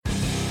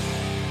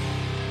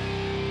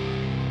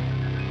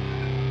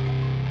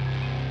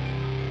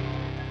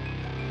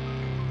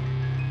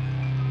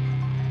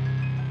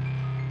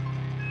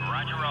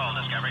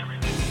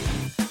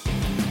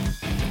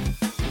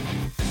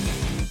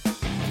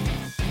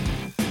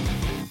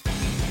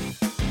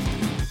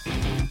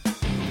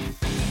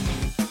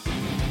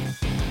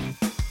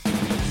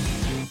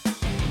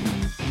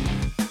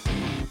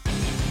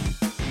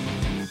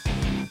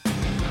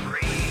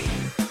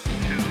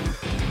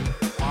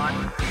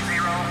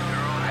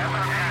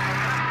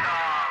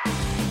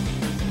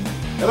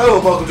Hello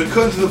and welcome to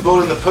Cutting to the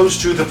Bull in the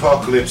Post-Truth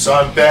Apocalypse.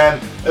 I'm Ben.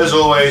 As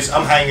always,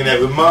 I'm hanging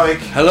out with Mike.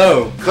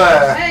 Hello.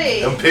 Claire.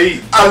 Hey. And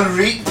Pete.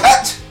 Ulrich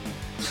Pat.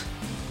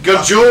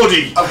 Got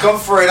Geordie. I've gone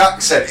for an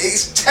accent.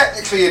 It's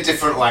technically a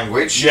different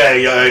language.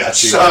 Yeah,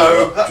 actually.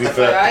 So- to be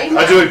fair, Right.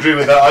 I do agree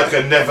with that. I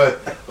can never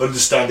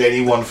understand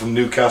anyone from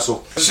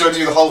Newcastle. Should I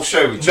do the whole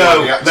show with No,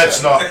 Geordie accent?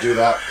 let's not do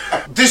that.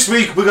 This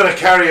week we're going to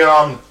carry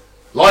on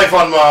Life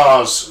on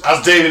Mars.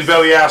 As David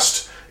Bowie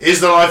asked, is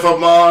there life on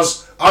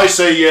Mars? I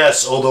say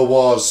yes, or there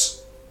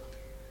was.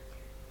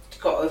 It's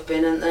got to have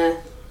been, isn't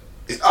there?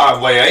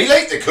 Way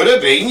late. There could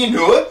have been, you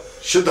know.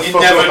 Shut the You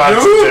fuck never up,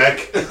 Anton knew.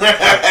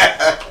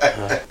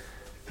 Deck.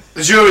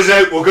 The jury's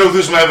out. We'll go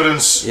through some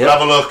evidence. Yep. We'll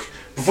have a look.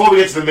 Before we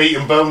get to the meat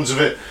and bones of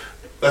it,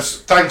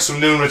 let's thank some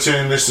new and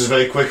returning listeners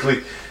very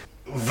quickly.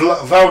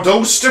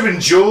 Valdosta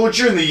in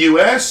Georgia in the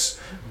US,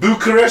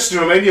 Bucharest in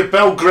Romania,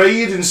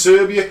 Belgrade in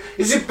Serbia.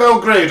 Is it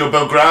Belgrade or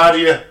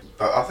Belgradia?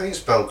 I think it's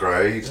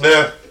Belgrade.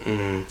 No.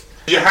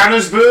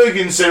 Johannesburg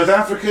in South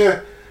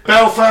Africa,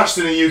 Belfast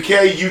in the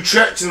UK,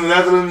 Utrecht in the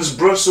Netherlands,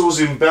 Brussels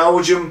in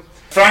Belgium,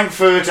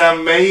 Frankfurt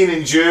am Main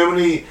in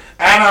Germany,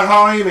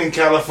 Anaheim in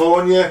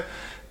California,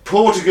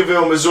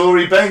 Porterville,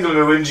 Missouri,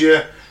 Bengaluru,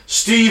 India,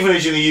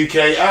 Stevenage in the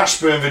UK,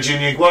 Ashburn,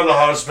 Virginia,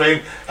 Guadalajara,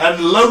 Spain,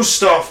 and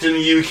Lowestoft in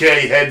the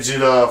UK heads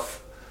it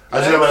off. I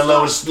don't know where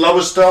Lowestoft?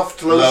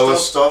 Lowestoft,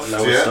 yeah.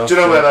 Lowestoft. Do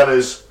you know where that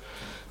is?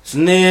 It's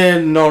near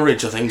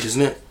Norwich, I think,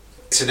 isn't it?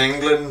 It's in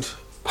England.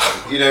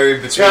 You know,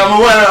 in between. Yeah,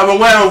 I'm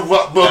aware of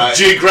what No,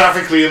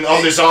 geographically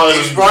on this island.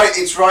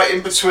 It's right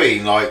in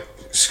between, like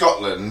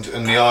Scotland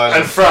and the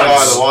island And France. The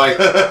Isle of Wight.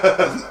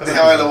 The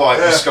Isle of Wight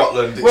and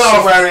Scotland. It's Well,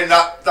 somewhere in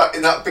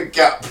that big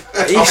gap.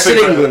 Eastern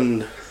figure it out.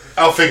 England.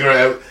 I'll figure it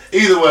out.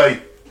 Either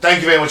way,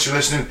 thank you very much for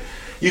listening.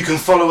 You can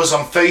follow us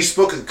on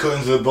Facebook at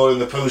Cutting to the Bull in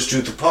the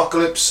Post-Truth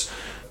Apocalypse.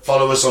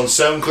 Follow us on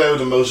SoundCloud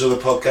and most other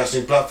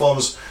podcasting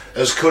platforms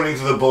as Cutting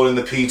to the Bull in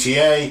the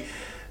PTA.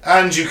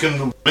 And you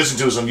can listen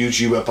to us on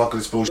YouTube at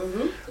Apocalypse Bullshit.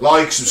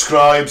 Like,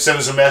 subscribe, send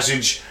us a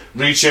message,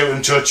 reach out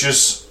and touch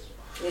us.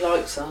 He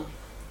likes that.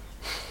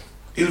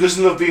 He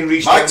doesn't love being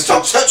reached out Mike, and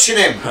stop touched. touching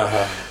him.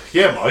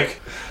 Yeah, Mike.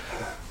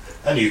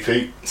 And you,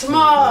 Pete. To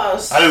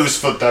Mars! I know whose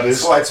foot that is.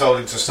 That's why I told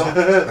him to stop.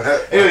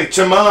 Anyway,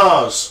 to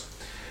Mars.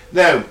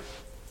 Now,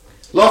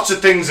 lots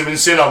of things have been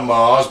seen on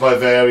Mars by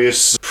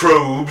various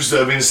probes that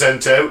have been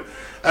sent out,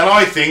 and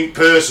I think,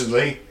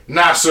 personally,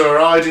 NASA are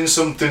hiding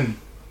something.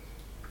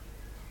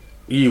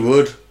 You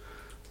would.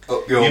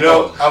 Up your You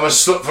know, bum. I'm a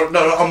slut for...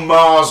 No, not on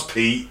Mars,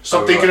 Pete.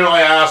 Stop Oh, thinking right. of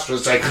my ass for a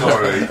second.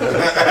 Sorry.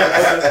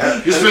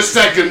 Just for a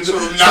second. Stop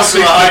That's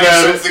thinking hiding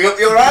about it. something up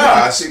your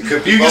ass. It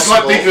could be You just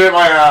like possible. thinking of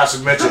my ass,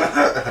 admit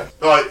it.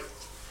 Right,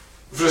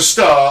 for a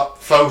start,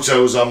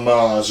 photos on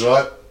Mars,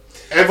 right?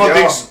 Everyone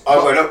Yeah, thinks...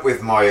 I went up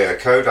with my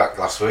Kodak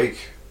last week.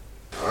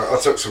 I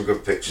took some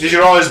good pictures. Did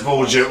your eyes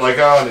bulge out like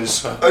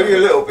Arnie's? Only a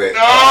little bit.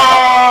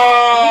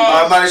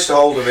 Ah! I managed to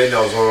hold them in.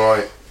 I was all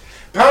right.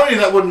 Apparently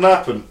that wouldn't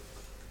happen.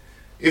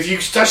 If you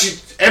actually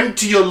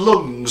empty your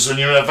lungs and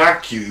you're in a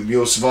vacuum,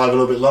 you'll survive a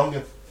little bit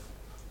longer.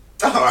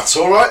 Oh, that's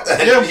all right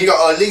then. Yeah. You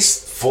got at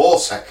least 4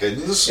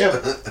 seconds.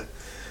 Yeah.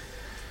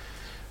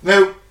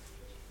 Now,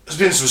 there's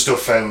been some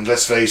stuff found,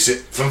 let's face it,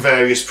 from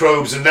various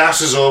probes, and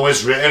NASA's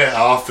always written it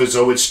off as,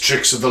 oh, it's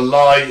tricks of the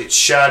light, it's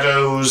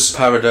shadows,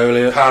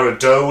 Pareidolia.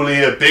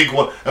 pareidolia, big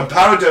one. And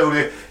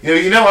pareidolia,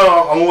 you know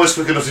how I'm always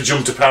quick enough to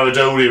jump to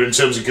pareidolia in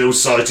terms of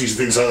ghost sightings and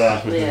things like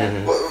that.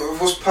 Yeah.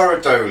 Was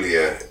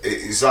pareidolia?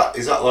 Is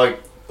that like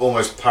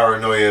almost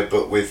paranoia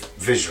but with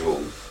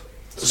visual?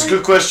 That's a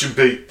good question,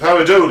 Pete.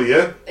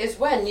 Pareidolia, It's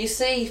when you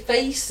see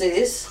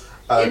faces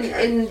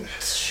Okay. in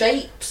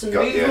shapes and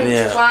Got you. movements,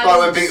 Yeah.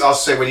 clouds. I'll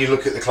say when you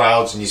look at the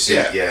clouds and you see.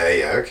 Yeah.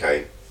 Yeah. Okay.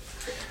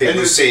 And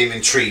People you- see them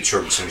in tree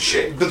trunks and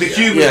shit. but the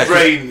human Yeah.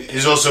 brain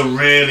is also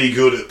really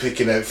good at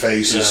picking out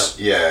faces.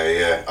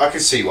 Yeah. I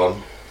can see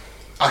one.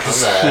 I can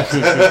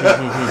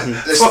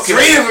There. There's Fucking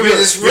 3 of them in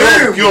this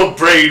room. Your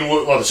brain,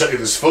 well, technically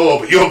there's 4,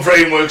 but your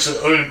brain works at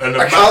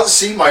I can't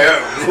see my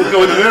own. We'll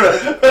go in the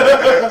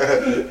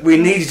mirror. We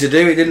needed to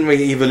do it, didn't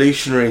we?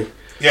 Evolutionary.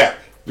 Yeah.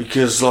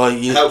 Because, like,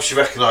 you... Helps you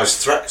recognise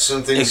threats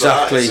and things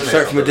Exactly. like that.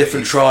 Straight from a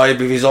different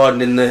tribe, if he's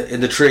hiding in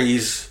the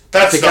trees.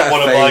 That's Pick not out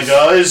one a of my face.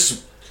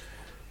 guys.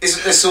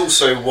 Isn't this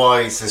also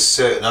why there's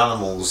certain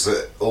animals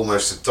that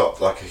almost adopt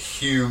like a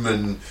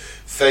human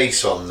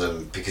face on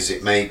them because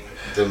it made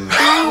them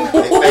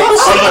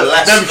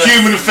less Them of a-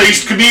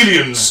 human-faced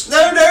chameleons.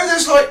 No,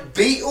 there's like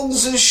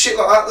beetles and shit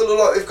like that that look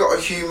like they've got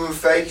a human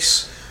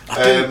face. I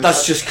think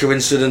that's just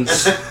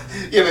coincidence.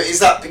 Yeah, but is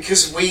that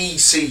because we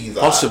see that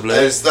Possibly.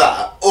 as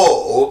that,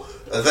 or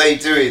are they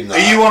doing that?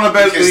 Are you on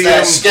about because the,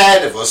 they're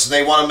scared of us and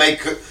they want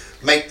to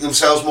make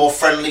themselves more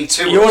friendly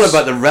to You're us? on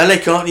about the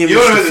relic, aren't you?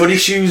 You're on Mr. about Funny the-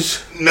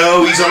 Shoes.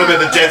 No, he's on about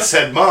the Death's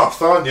Head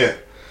moth, aren't you?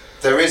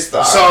 There is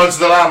that. Silence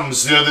of the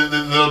Lambs,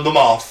 the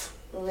moth.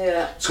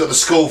 Yeah. It's got the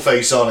skull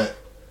face on it.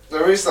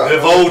 There is that. It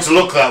evolved to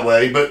look that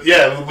way, but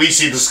yeah, we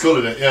see the skull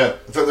in it, yeah.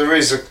 But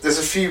there's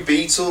a few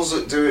beetles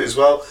that do it as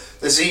well.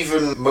 There's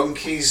even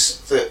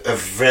monkeys that are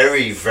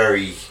very,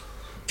 very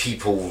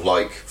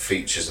people-like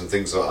features and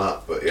things like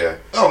that. But yeah,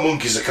 Oh,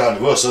 monkeys are kind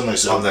of us, aren't they? on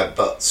So their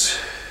butts.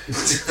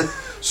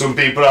 some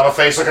people have a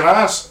face like an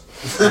ass.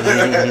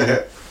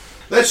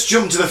 Let's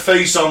jump to the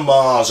face on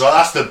Mars. Right,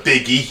 that's the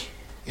biggie,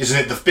 isn't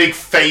it? The big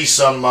face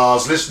on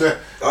Mars. Listener,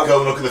 go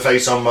and look at the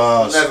face on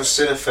Mars. Never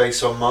seen a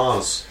face on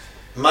Mars.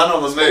 Man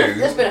on the moon.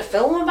 There's been a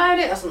film about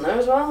it, hasn't there,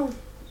 as well?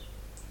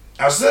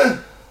 Has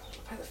there?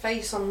 About the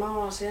face on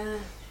Mars, yeah.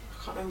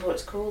 I can't remember what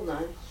it's called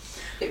now.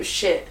 It was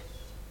shit.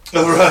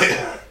 Oh,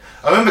 right.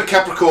 I remember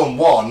Capricorn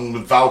 1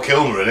 with Val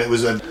Kilmer in it. It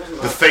was the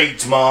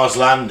faked Mars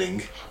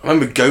landing. I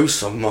remember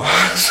Ghosts on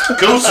Mars.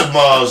 Ghosts of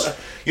Mars.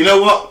 You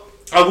know what?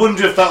 I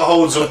wonder if that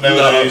holds up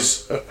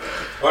nowadays.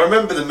 I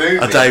remember the movie.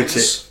 I doubt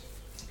it.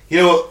 You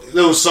know what?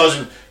 Little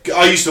Sergeant.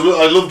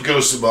 I loved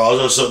Ghosts of Mars.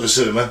 I saw it in the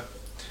cinema,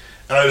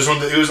 and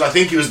I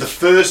think it was the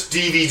first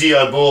DVD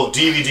I bought.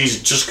 DVDs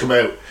had just come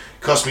out. It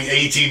cost me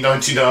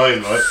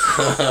 $18.99.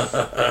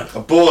 Right. I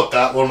bought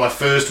that, one of my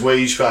first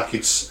wage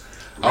packets.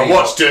 I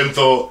watched it and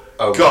thought,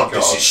 Oh my God,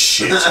 this God. is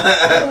shit.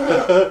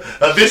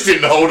 And this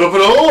didn't hold up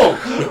at all.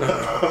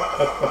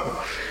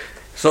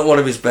 It's not one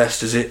of his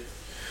best, is it?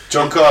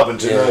 John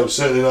Carpenter, Yeah. no,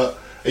 certainly not.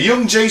 A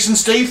young Jason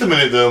Statham in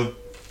it, though.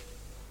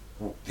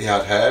 He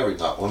had hair in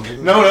that one,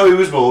 didn't No, he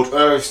was bald.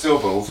 Oh, he's still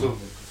bald.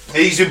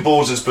 He's been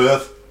bald since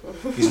birth.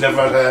 He's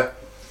never had hair.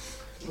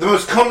 The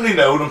most commonly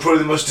known and probably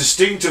the most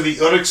distinct of the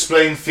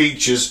unexplained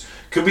features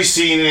can be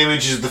seen in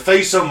images of the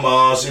face on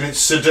Mars in its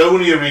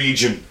Cydonia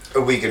region.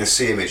 Are we going to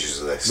see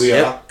images of this? We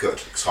are. Good,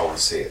 because I want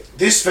to see it.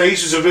 This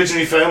face was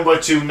originally found by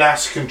two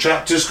NASA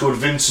contractors called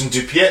Vincent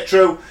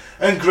DiPietro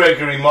and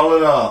Gregory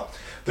Molinar.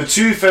 The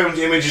two found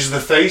images of the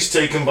face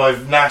taken by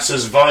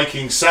NASA's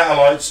Viking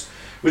satellites,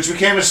 which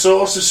became a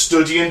source of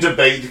study and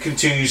debate that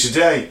continues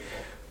today.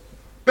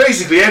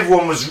 Basically,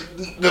 everyone was...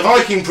 The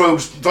Viking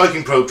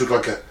probe took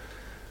like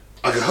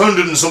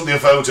 100 and something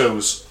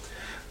photos.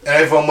 And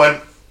everyone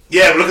went,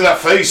 yeah, but look at that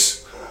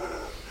face.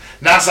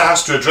 NASA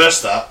has to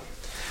address that.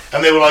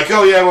 And they were like,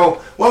 oh yeah, well,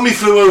 when we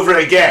flew over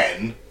it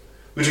again,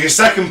 we took a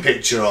second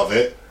picture of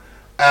it,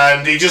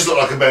 and it just looked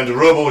like a mound of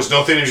rubble. It was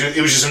nothing.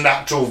 It was just a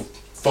natural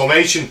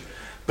formation.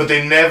 But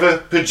they never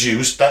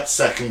produced that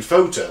second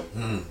photo.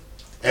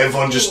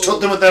 Everyone just took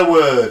them at their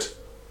word.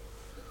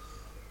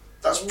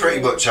 That's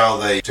pretty much how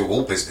they do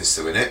all business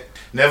doing it.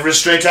 Never a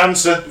straight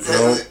answer.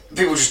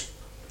 People just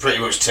pretty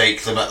much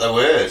take them at their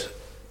word.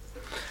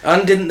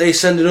 And didn't they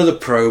send another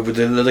probe with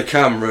another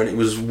camera, and it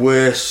was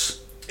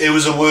worse? It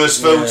was a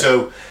worse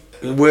photo.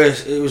 It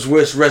was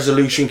worse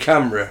resolution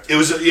camera. It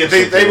was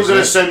they were going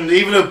to send,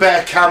 even though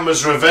better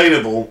cameras are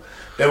available,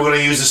 they were going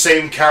to use the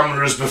same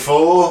camera as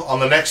before on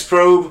the next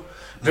probe.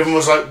 And everyone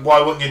was like,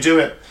 why wouldn't you do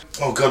it?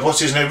 Oh God, what's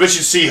his name?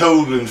 Richard C.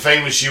 Hoagland,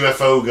 famous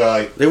UFO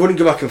guy. They wouldn't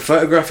go back and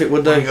photograph it,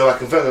 would Let me they? go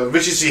back and photo.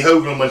 Richard C.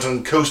 Hoagland went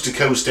on Coast to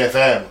Coast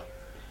FM.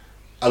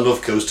 I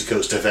love Coast to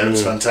Coast FM.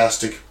 It's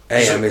fantastic.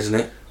 AM, isn't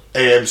it?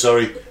 AM,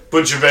 sorry.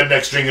 Bunch of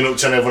rednecks drinking up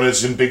telling everyone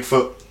it's in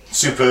Bigfoot.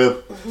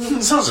 Superb.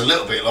 Sounds a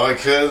little bit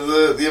like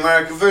the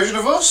American version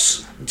of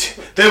us.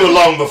 They were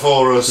long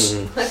before us.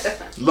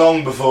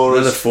 Long before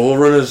They're the us.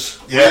 forerunners.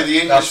 We're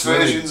the English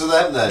absolutely. versions of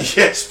them then.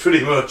 Yes,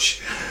 pretty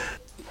much.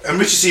 And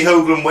Richard C.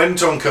 Hoagland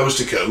went on Coast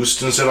to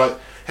Coast and said, like,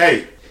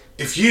 hey,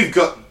 if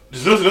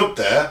there's nothing up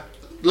there,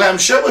 let them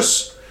show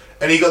us.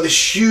 And he got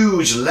this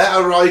huge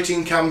letter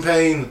writing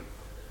campaign.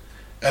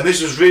 And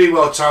this was really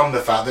well timed, the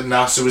fact that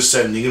NASA was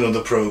sending another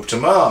probe to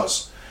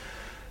Mars.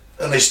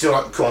 And they still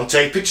like, come on,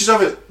 take pictures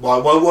of it. Why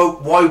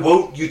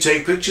won't you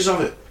take pictures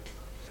of it?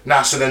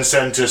 NASA then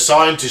sent a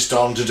scientist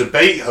on to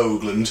debate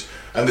Hoagland,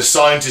 and the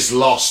scientist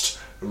lost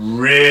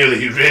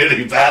really,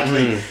 really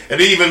badly.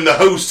 And even the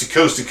host to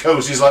Coast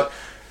is like,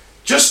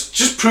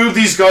 just prove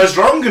these guys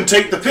wrong and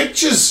take the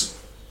pictures.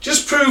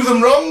 Just prove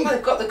them wrong. Well,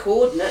 they've got the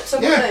coordinates,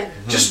 haven't Yeah, they?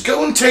 just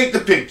go and take the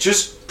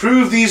pictures,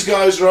 prove these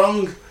guys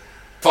wrong.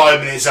 5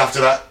 minutes after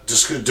that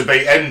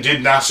debate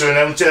ended, NASA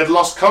announced it had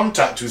lost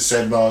contact with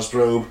said Mars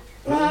probe.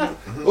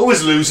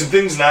 Always losing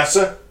things,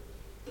 NASA.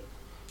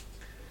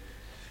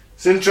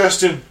 It's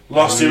interesting.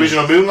 Lost the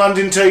original moon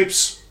landing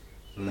tapes.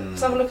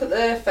 Let's have a look at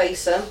their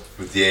face then.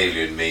 With the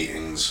alien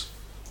meetings.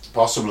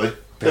 Possibly.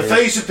 The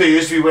face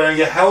appears to be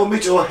wearing a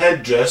helmet or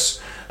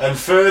headdress, and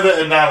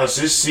further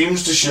analysis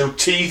seems to show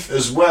teeth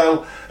as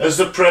well as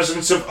the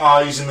presence of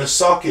eyes in the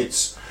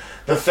sockets.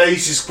 The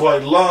face is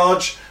quite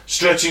large,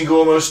 stretching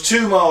almost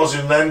 2 miles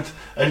in length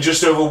and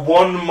just over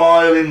 1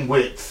 mile in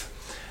width.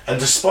 And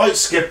despite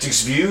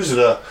skeptics' views that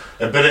our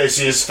ability to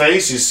see his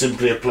face is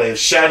simply a play of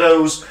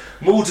shadows,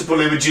 multiple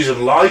images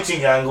and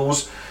lighting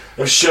angles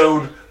have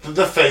shown that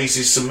the face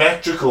is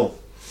symmetrical.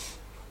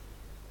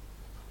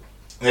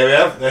 There we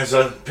have, there's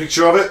a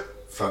picture of it.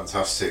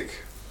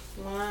 Fantastic.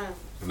 Wow.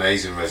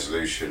 Amazing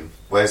resolution.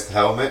 Where's the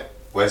helmet?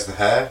 Where's the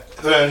hair?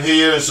 Then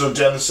here and sort of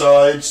down the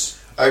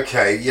sides.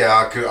 Okay, yeah,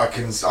 I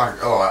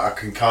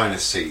can kind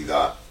of see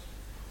that.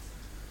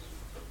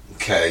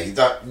 Okay,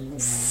 that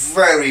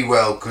very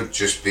well could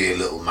just be a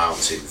little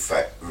mountain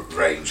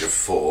range of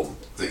form.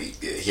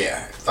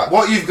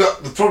 What you've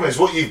got, the problem is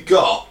what you've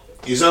got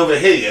is over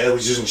here,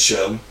 which isn't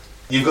shown,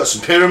 you've got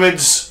some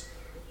pyramids.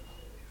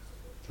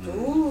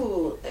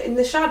 Ooh, in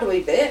the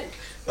shadowy bit.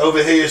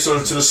 Over here,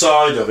 sort of to the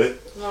side of it.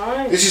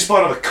 Right. This is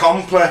part of a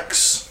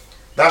complex.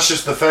 That's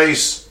just the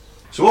face.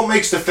 So what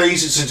makes the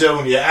face at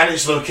Cydonia and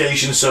its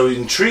location so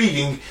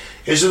intriguing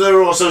is that there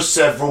are also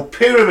several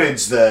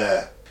pyramids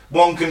there.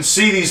 One can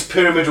see these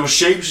pyramidal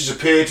shapes which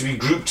appear to be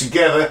grouped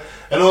together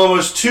and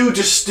almost too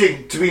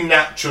distinct to be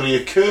naturally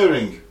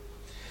occurring.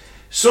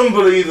 Some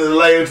believe that the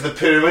layout of the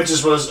pyramids,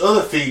 as well as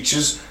other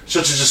features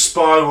such as a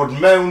spiraled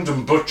mound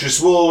and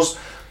buttress walls,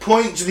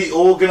 point to the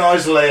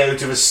organised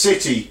layout of a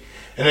city.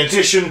 In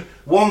addition,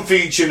 one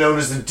feature known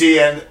as the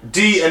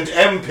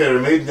D&M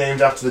Pyramid,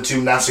 named after the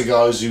two NASA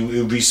guys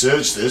who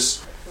researched this,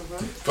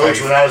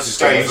 photo analysis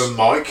Dave guys, and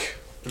Mike.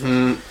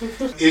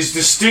 is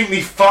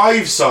distinctly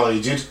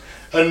five-sided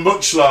and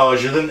much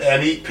larger than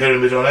any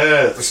pyramid on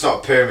Earth. It's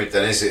not a pyramid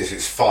then, is it? If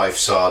it's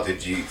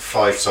five-sided, you.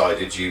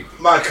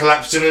 Might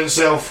collapse in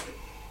itself.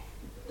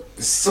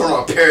 It's still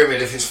not a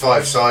pyramid if it's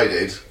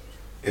five-sided.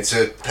 It's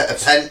a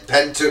Pentamid.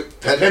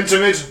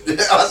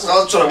 That's what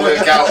I was trying to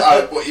work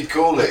out what you'd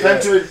call it. Yeah.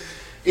 Pentamid.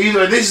 Either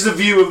way, this is the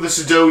view of the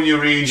Cydonia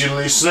region,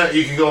 listener.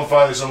 You can go and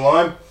find this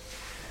online.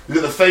 We've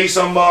got the face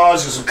on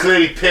Mars, got some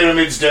clearly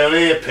pyramids down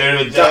here,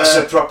 pyramid there. That's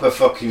a proper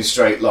fucking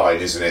straight line,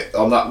 isn't it?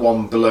 On that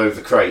one below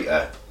the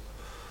crater.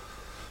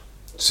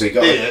 So you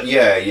got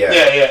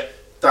Yeah.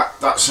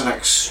 That's an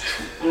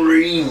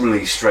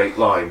extremely straight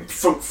line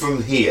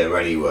from here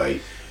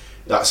anyway.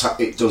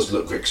 It does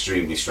look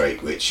extremely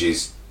straight, which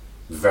is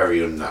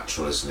very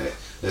unnatural, isn't it?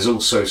 There's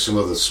also some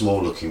other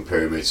small looking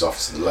pyramids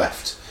off to the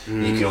left.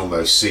 You can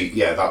almost see,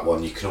 that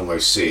one, you can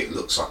almost see it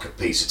looks like a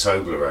piece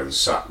of Toblerone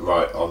sat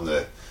right on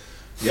the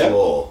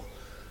floor.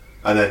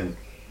 And then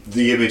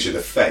the image of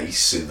the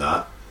face in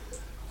that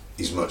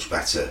is much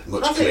better,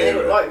 much I think they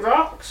clearer. look like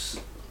rocks.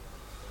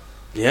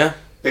 Yeah,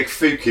 Big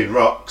fucking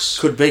rocks.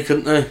 could be,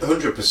 couldn't they?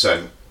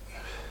 100%.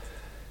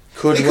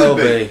 Could It well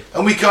could be.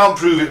 And we can't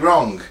prove it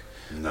wrong.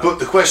 No. But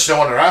the question I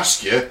want to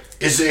ask you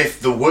is if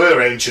there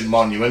were ancient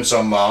monuments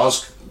on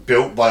Mars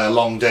built by a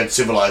long dead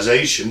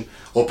civilization,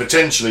 or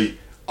potentially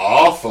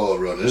our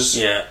forerunners,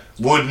 Yeah.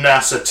 would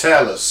NASA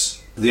tell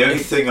us? The only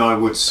thing I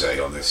would say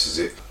on this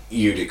is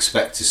you'd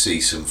expect to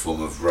see some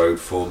form of road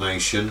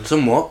formation.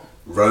 Somewhat.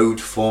 Road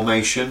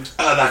formation.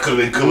 That could have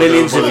been covered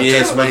Millions over of the-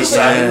 years, mate.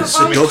 Yeah. Yeah.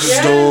 So Yeah. dust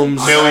Yeah.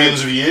 storms.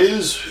 Millions of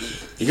years.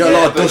 You got a Yeah,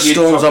 lot of but dust you'd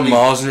storms on probably-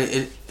 Mars, and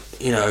it,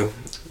 you know,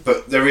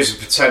 But there is a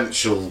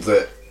potential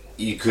that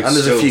you could and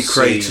there's a still few see-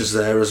 craters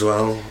there as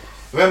well.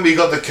 Remember, you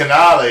got the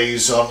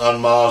canales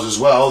on Mars as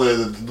well.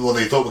 What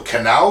they thought were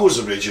canals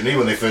originally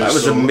when they first. That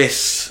was saw a them.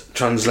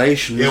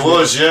 mistranslation. It wasn't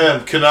was, yeah.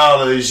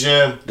 Canales,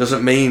 yeah.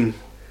 Doesn't mean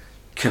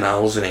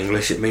canals in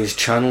English. It means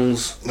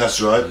channels. That's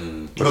right.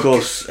 Of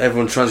course,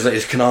 everyone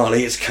translates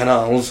canali. It's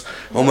canals.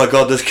 Oh my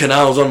God, there's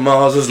canals on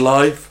Mars as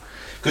life.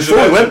 Before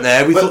we went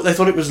there, they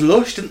thought it was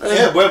lush, didn't they?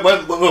 Yeah.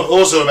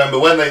 Also remember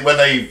when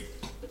they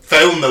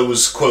found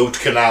those quote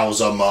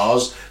canals on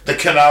Mars, the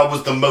canal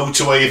was the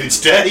motorway of its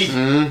day.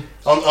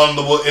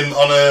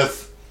 On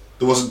Earth,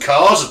 there wasn't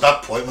cars at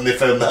that point when they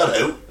found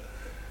that out.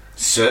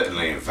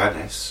 Certainly in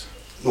Venice.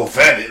 Well,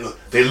 Venice,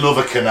 they love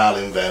a canal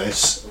in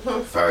Venice.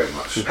 Very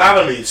much.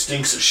 Apparently, it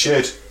stinks of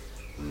shit.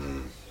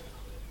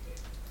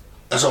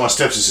 That's what my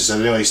stepsister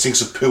said. Anyway, it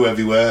stinks of poo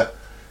everywhere.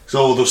 So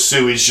all the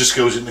sewage just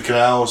goes in the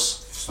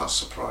canals. It's not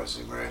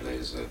surprising, really,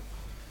 is it?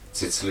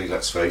 It's Italy,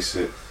 let's face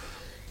it.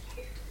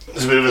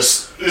 There's a bit of a.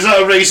 Is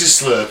that a racist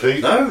slur,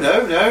 Pete?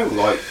 No.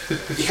 Like,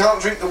 You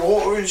can't drink the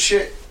water and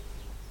shit.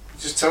 It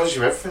just tells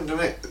you everything,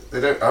 doesn't it? They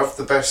don't have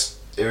the best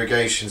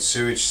irrigation,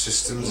 sewage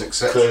systems, Clear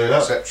it etc.,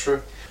 up.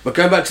 etc. But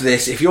going back to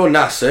this, if you're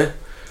NASA,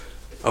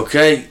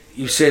 okay,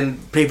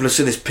 people have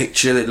seen this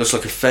picture that looks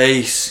like a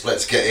face.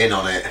 Let's get in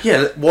on it.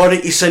 Yeah, why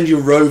don't you send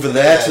your rover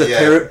there to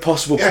the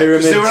possible Yeah,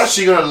 because pyramids? they were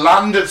actually going to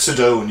land at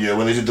Cydonia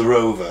when they did the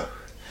rover.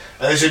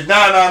 And they said, no,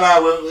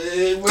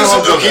 we're not Doesn't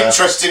done look there.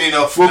 interesting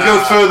enough. We'll go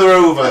Nah. further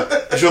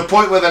over. To a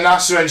point where the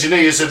NASA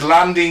engineers said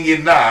landing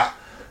in that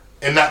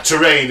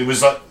terrain, it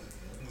was like,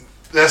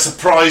 they're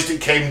surprised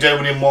it came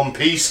down in one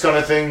piece kind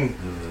of thing.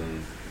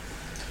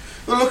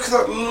 Well, look at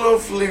that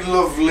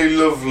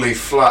lovely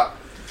flat.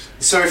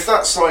 So if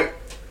that's like,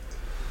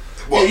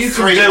 what, Yeah, you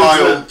come 3 down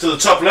mile, to the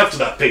top left of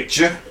that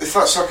picture. if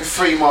that's like a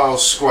 3 mile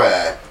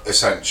square,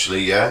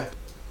 essentially, yeah?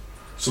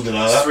 Something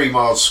like It's that. 3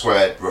 miles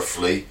squared,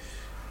 roughly.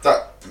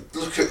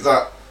 Look at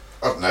that,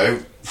 I don't know,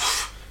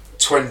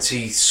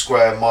 20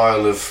 square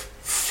mile of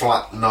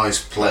flat,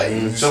 nice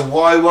plains. So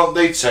why won't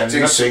they send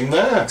Do a some- thing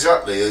there?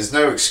 Exactly, there's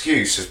no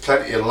excuse. There's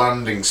plenty of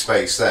landing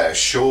space there,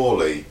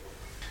 surely.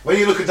 When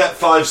you look at that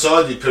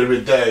five-sided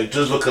pyramid there, it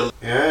does look a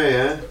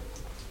Yeah.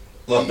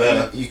 lot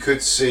better. You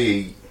could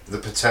see the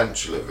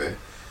potential of it.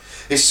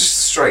 It's just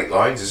straight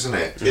lines, isn't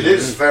it? It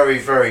is. It's very,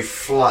 very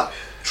flat,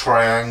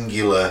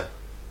 triangular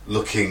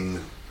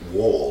looking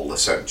wall,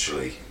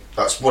 essentially.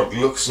 That's what it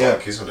looks Yeah.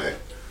 like, isn't it?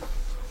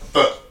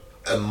 But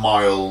a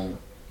mile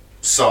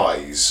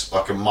size,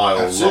 like a mile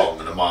That's long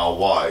and a mile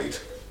wide.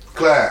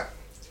 Claire,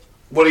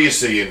 what are you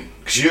seeing?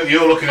 Because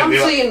you're looking at me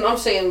like... I'm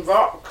seeing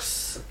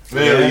rocks.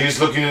 Really, you're just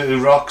looking at the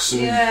rocks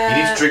and Yeah.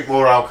 You need to drink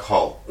more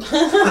alcohol.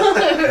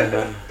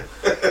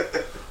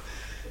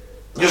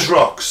 just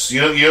rocks.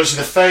 You don't see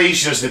the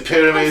face, you don't see the I've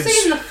pyramids.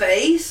 seen the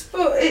face,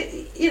 but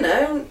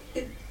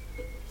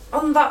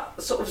on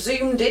that sort of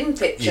zoomed in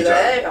picture You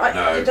there, don't,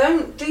 no. you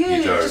don't, do you?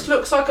 You It don't. just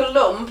looks like a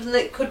lump, and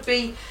it could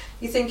be.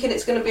 You're thinking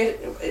it's going to be.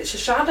 It's a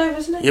shadow,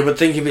 isn't it? Yeah, but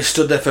think if it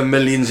stood there for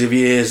millions of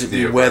years, it'd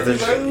be The weathered.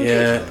 erosion.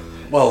 Yeah.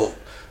 Well,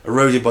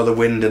 eroded by the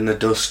wind and the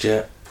dust,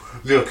 yeah.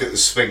 Look at the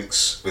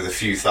Sphinx with a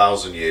few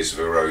thousand years of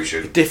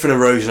erosion. Different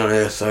erosion on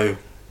Earth, though,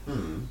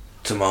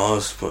 to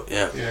Mars, but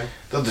yeah. Yeah.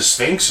 The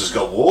Sphinx has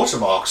got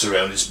watermarks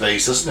around its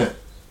base, hasn't it?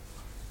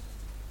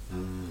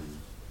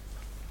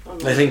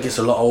 They think it's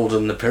a lot older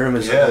than the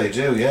pyramids. Yeah, they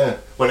do, yeah.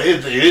 Well,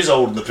 it is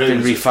older than the It's been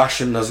pyramids.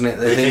 refashioned, hasn't it?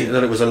 They They think think-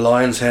 that it was a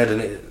lion's head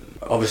and it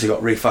obviously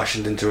got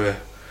refashioned into a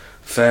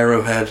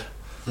pharaoh head.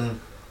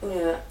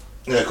 Yeah.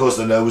 Yeah, of course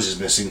the nose is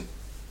missing.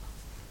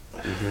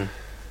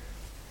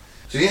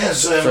 So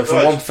yes, So from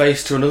right. one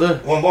face to another.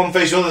 One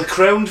face, the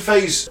crowned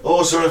face,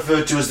 also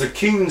referred to as the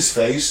king's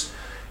face,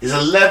 is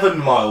 11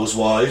 miles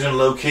wide and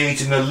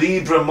located in the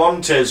Libra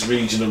Montes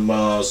region of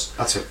Mars.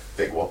 That's a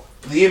big one.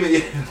 The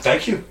image,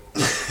 thank you.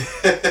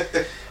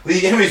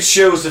 The image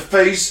shows the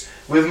face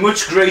with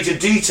much greater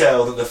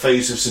detail than the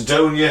face of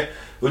Sidonia,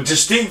 with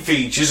distinct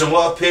features and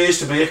what appears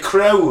to be a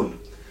crown.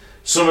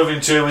 Some have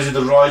interpreted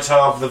the right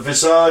half of the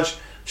visage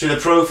to the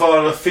profile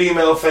of a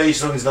female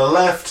face looking to the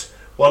left,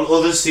 while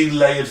others see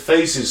layered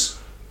faces.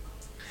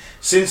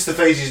 Since the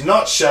face is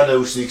not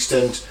shadowed to the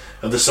extent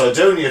of the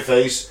Sidonia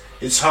face,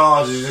 it's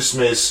hard to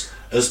dismiss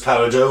as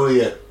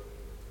pareidolia.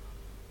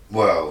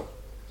 Well,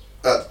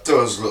 that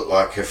does look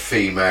like a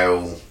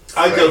female.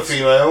 I go face.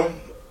 female.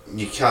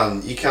 You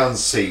can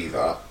see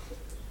that.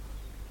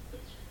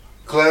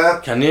 Claire?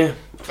 Can you?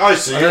 I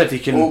see I don't know it. if you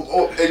can.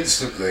 Or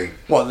instantly.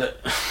 What? The,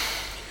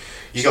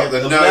 You got the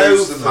The nose,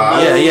 mouth, the the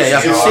mouth. yeah,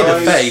 I can see the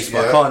eyes, face,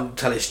 but I yeah. can't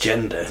tell its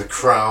gender. The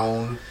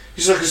crown.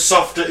 He's like a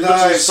softer, No,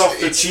 looks like a it's,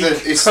 softer it's, cheek.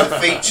 it's the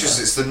features,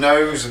 it's the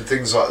nose and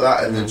things like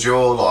that, and the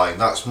jawline.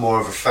 That's more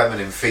of a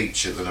feminine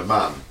feature than a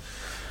man.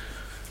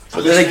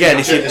 But then again,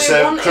 if you Check this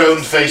out,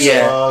 crowned face of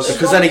yeah, Mars.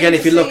 because then again,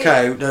 if you look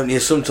out, don't you?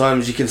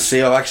 Sometimes you can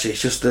see. Oh, actually,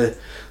 it's just the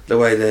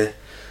way the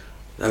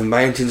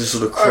mountains are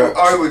sort of cropped.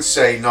 I would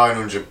say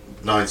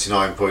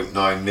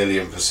 999.9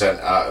 million%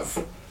 out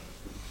of.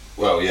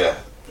 Well, yeah.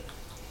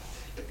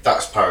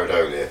 That's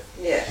pareidolia.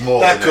 Yeah. More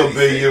That than could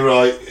be, anything. you're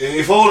right.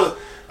 If all,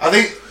 I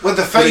think with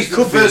the But face, it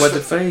could the be first- with the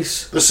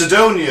face. the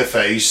Sidonia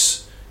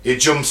face, it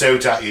jumps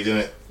out at you, doesn't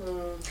it?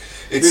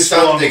 It's this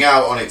standing one-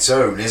 out on its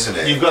own, isn't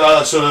it? You've got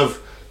that sort of,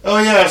 oh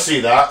yeah, I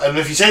see that. And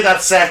if you take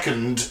that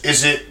second,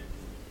 is it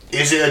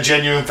a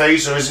genuine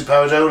face or is it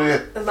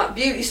pareidolia? And that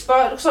beauty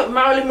spot looks like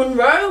Marilyn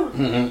Monroe.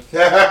 Do you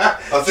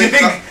think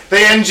that-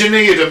 they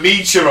engineered a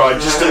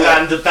meteorite just to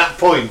land at that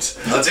point?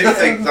 I do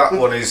think that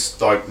one is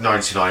like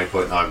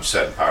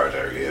 99.9%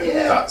 pareidolia.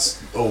 Yeah. That's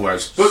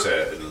almost But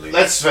certainly.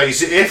 Let's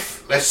face it,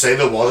 if, let's say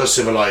there was a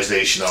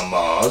civilization on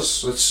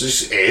Mars, let's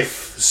just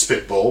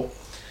spitball,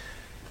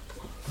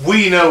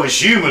 we know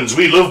as humans,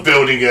 we love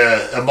building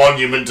a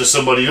monument to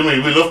somebody, don't we?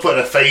 We love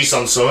putting a face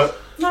on something.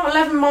 Not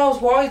 11 miles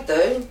wide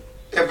though.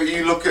 Yeah, but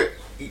you look at.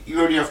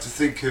 You only have to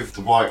think of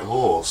the white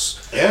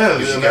horse. Yeah,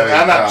 As you and go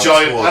that down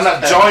giant, towards and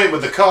that heaven. giant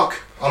with the cock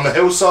on the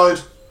hillside.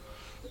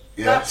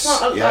 Yes,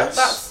 That's not.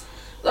 yes.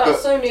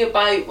 That's only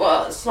about.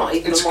 Well, it's not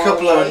even It's a a mile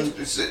couple of wide.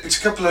 it's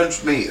a couple of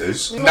hundred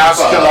meters.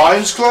 Nazca But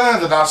lines, Claire,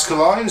 the Nazca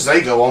lines,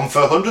 they go on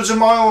for hundreds of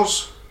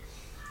miles.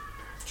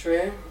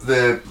 True.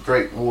 the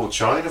Great Wall of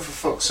China, for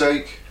fuck's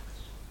sake.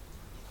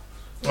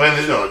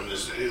 I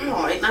mean,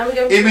 Alright, now we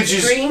go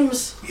Images- to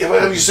dreams. yeah,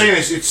 but I'm just saying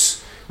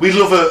it's we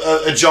love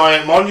a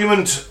giant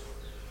monument,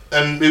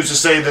 and who's to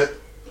say that,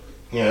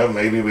 you know,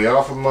 maybe we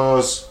are from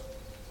Mars.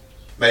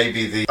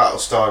 Maybe the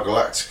Battlestar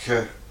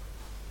Galactica,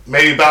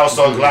 Maybe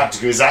Battlestar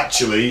Galactica is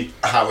actually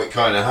how it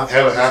kind of happened.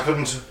 how it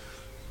happened.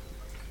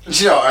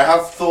 Do you know, I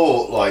have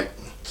thought, like,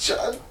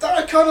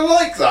 I kind of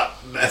like that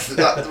method,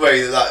 that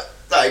way that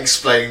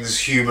explains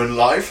human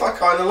life. I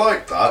kind of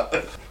like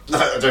that. No,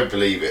 I don't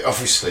believe it,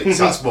 obviously. 'Cause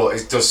that's more,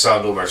 it does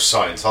sound almost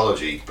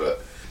Scientology,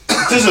 but...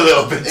 There's a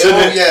little bit, doesn't Oh,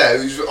 it?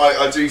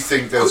 yeah, I do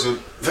think there's a...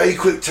 Very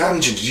quick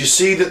tangent. Did you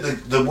see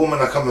that the woman,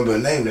 I can't remember her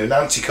name now,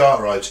 Nancy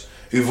Cartwright,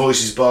 who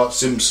voices Bart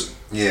Simpson,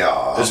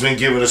 Yeah. has been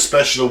given a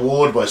special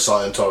award by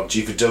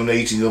Scientology for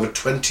donating over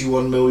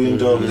 $21 million.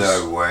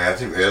 No way, I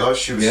didn't realise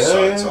she was Yeah,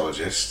 a yeah.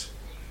 Scientologist.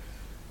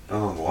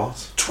 Oh, what?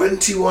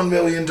 $21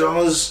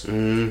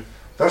 million?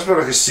 That's about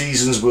like a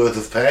season's worth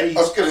of pay. I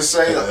was going to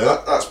say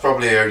Yeah. that's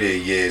probably only a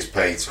year's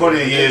pay. To Probably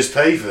her, a isn't year's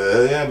pay for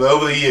her, yeah, but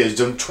over the years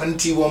done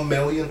 21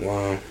 million.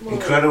 Wow.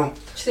 Incredible. Do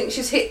you think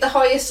she's hit the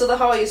highest of the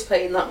highest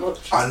paying that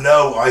much? I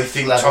know, I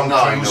think Level Tom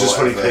 9 Cruise or has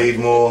probably whatever. paid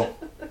more.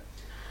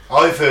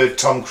 I've heard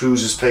Tom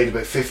Cruise has paid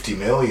about 50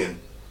 million.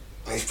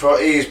 he? He's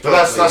probably... But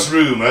that's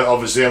rumour,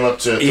 obviously, I'm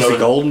not... He's the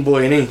golden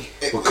boy, isn't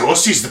he? Of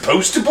course, he's the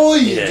poster boy.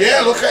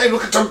 Yeah, look at him,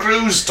 look at Tom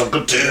Cruise. Tom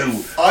Cruise 2.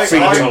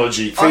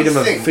 Scientology.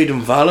 Freedom think-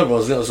 of Valor,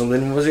 wasn't it, or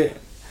something? Was it?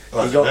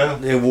 I He got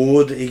don't know. the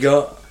award that he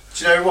got.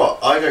 Do you know what?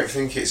 I don't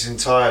think it's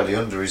entirely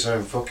under his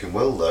own fucking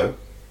will, though.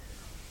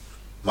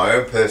 My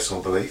own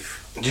personal belief.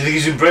 Do you think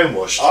he's been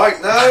brainwashed?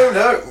 No.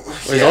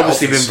 Well, he's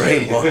obviously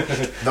been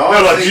brainwashed. No,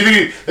 No, like, do you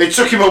think they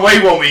took him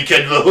away one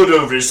weekend with a hood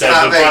over his head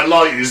and a bright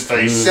light in his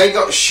face? They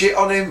got shit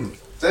on him.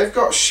 They've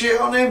got shit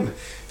on him.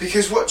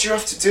 Because what do you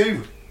have to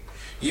do?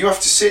 You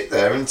have to sit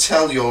there and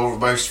tell your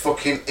most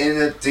fucking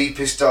inner,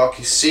 deepest,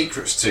 darkest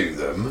secrets to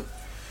them,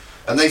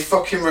 and they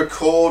fucking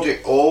record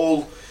it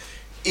all.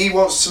 He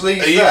wants to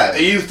leave Are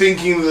you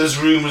thinking there's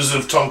rumours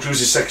of Tom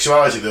Cruise's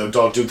sexuality though,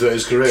 dog through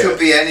his career? It could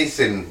be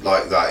anything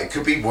like that. It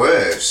could be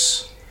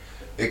worse.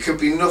 It could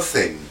be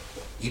nothing.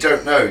 You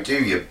don't know,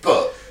 do you?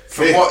 But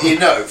from what you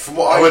know, from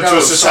what I went know to a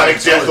of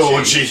satanic death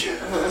orgy.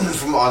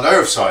 from what I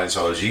know of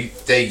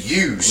Scientology, they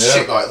use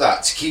shit like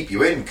that to keep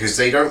you in because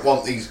they don't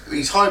want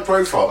these high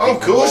profile people. Oh,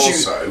 of course,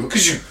 also.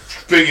 because you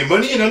bring your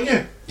money in, don't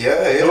you?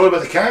 Yeah. Don't worry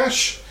about the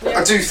cash.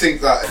 I do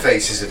think that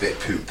face is a bit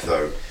poop,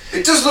 though.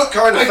 It does look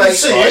kind of I can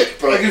see face-like, it.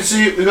 but I can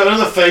see it. We've got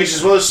another face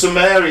as well, a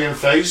Sumerian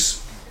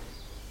face.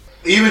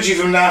 The imagery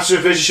from NASA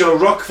appears to show a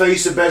rock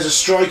face that bears a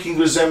striking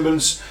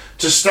resemblance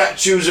to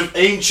statues of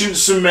ancient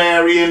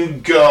Sumerian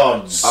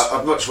gods.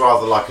 I'd much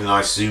rather like a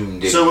nice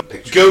zoomed in So,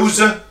 picture.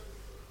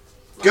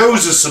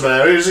 Goza's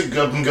Sumerian, is it?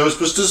 God from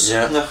Ghostbusters?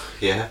 Yeah.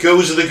 Yeah.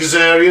 Goza the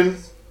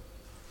Gazarian.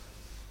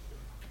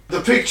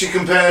 The picture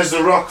compares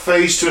the rock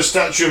face to a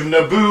statue of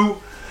Nabu,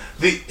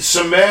 the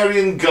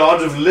Sumerian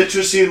god of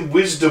literacy and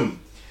wisdom.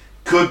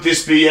 Could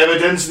this be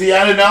evidence the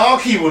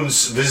Anunnaki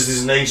once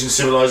visited an ancient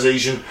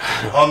civilization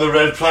on the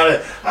Red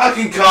Planet? I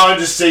can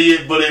kind of see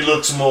it, but it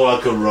looks more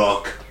like a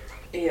rock.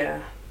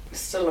 Yeah, it's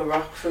still a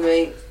rock for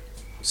me.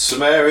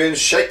 Sumerian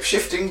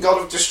shape-shifting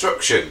god of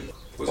destruction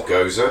was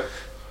Goza.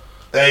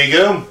 There you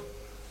go.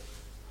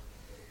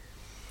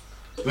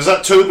 Was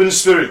that Tobin's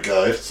spirit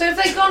guide? So have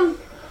they gone...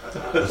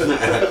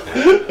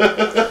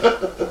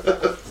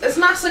 Has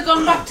NASA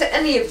gone back to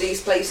any of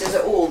these places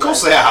at all? Of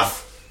course they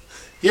have.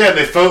 Yeah,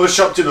 they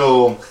photoshopped it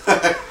all.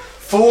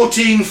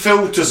 14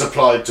 filters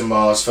applied to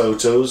Mars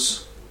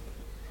photos.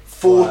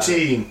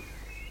 14.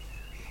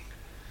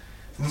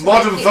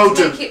 Modern To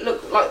photo. make it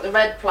look like the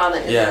red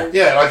planet. Yeah. Isn't it?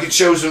 Yeah, like it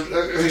shows,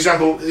 for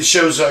example, it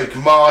shows like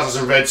Mars has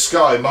a red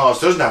sky. Mars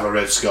doesn't have a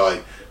red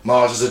sky.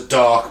 Mars has a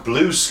dark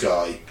blue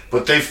sky.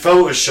 But they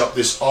photoshopped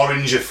this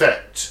orange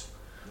effect.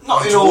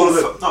 Not in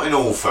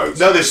all photos.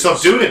 No, they've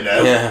stopped doing it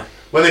now. Yeah.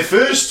 When they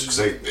first,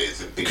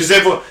 because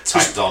everyone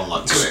tagged on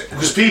like to it.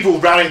 because people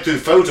ran it through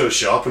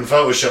Photoshop, and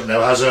Photoshop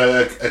now has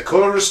a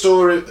colour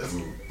restorer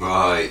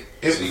Right.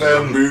 If, so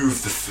you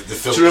remove the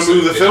filters. to remove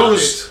the that have been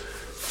filters.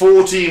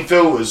 14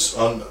 filters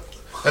on,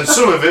 and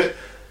some of it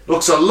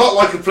looks a lot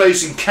like a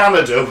place in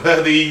Canada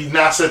where the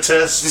NASA added.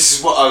 tests This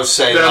is what I was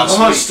saying their last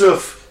Mars week.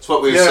 stuff. It's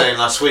what we were Yeah. saying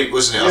last week,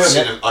 wasn't it?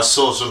 Yeah. I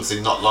saw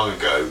something not long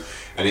ago,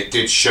 and it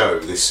did show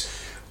this.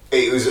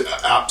 It was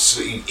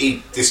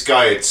absolutely. This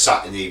guy had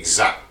sat in the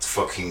exact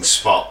fucking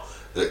spot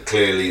that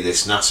clearly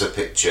this NASA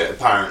picture,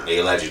 apparently,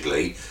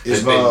 allegedly,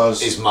 Is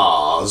Mars. is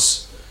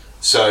Mars.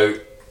 So,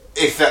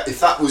 if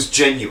that was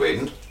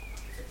genuine,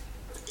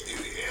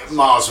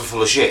 Mars were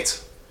full of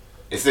shit.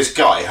 If this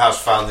guy has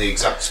found the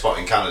exact spot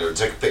in Canada and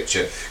take a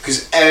picture,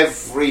 because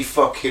every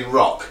fucking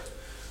rock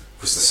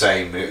was the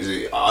same.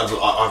 It was,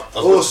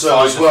 Also,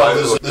 as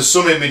well, there's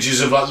some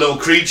images of like little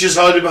creatures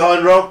hiding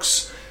behind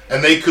rocks,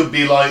 and they could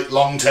be like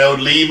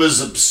long-tailed lemurs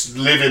that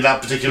live in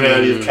that particular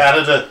area of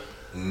Canada.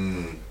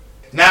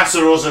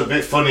 NASA are also a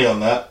bit funny on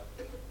that.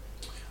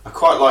 I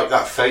quite like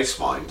that face,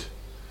 mind.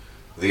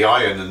 The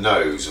eye and the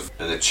nose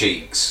and the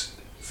cheeks,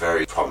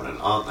 very prominent,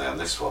 aren't they, on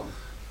this one?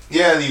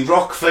 Yeah, the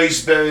rock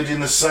face buried in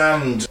the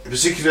sand. A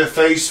particular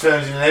face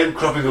found in an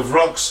outcropping of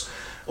rocks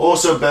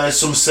also bears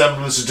some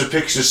semblance of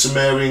depiction of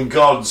Sumerian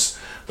gods.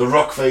 The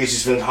rock face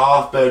is found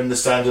half buried in the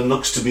sand and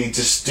looks to be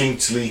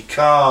distinctly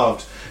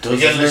carved.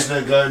 Again,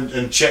 listener, go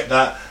and check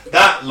that.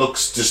 That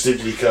looks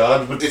distinctly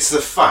carved, but It's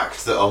the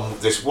fact that on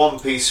this one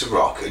piece of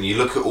rock, and you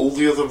look at all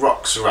the other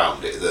rocks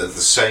around it, that are the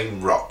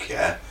same rock,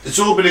 yeah? it's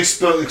all been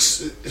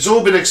exposed. It's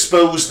all been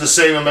exposed to the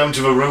same amount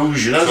of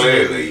erosion, hasn't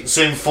Clearly. it? The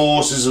same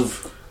forces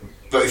of.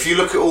 But if you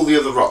look at all the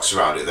other rocks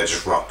around it, they're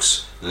just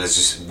rocks. And there's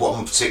this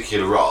one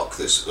particular rock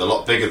that's a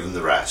lot bigger than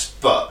the rest,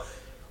 but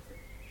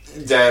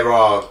there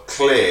are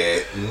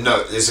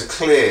there's a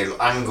clear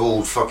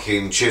angled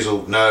fucking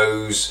chiseled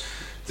nose,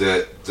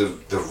 the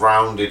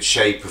rounded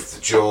shape of the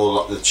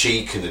jaw, the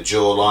cheek and the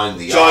jawline,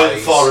 the Giant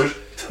eyes. forehead.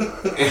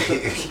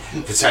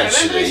 Remember,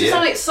 Potentially, this is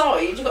on yeah. its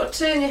side. You've got to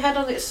turn your head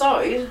on its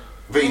side.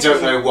 But you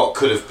don't know what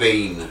could have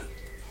been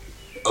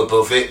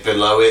above it,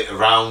 below it,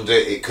 around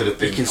it. It could have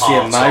been You can see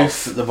part a of-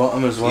 mouth at the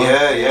bottom as well.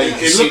 Yeah, yeah. You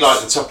can It see looks-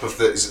 like the top of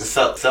the. Is it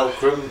the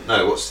fulcrum?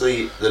 No, what's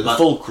the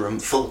Fulcrum.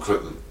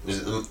 Fulcrum. Is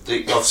it the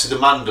obviously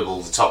the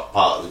mandible, the top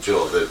part of the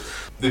jaw, the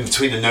in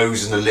between the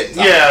nose and the lip.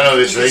 that- Yeah, I know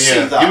this you can thing. see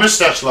Yeah, that. your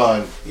moustache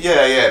line.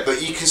 Yeah, yeah,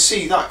 but you can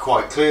see that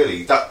quite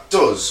clearly. That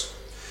does,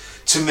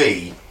 to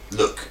me,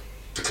 look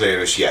the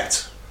clearest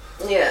yet.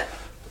 Yeah.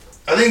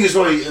 I think it's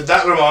probably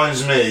that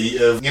reminds me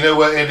of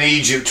where in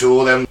Egypt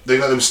all them they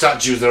got them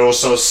statues. They're all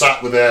sort of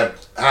sat with their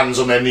hands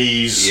on their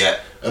knees. Yeah.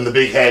 And the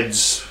big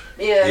heads.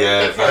 Yeah,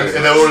 Yeah, big very heads.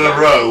 And they're all in a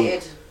row.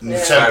 Repeated. And the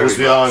Yeah. temples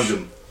Very behind much.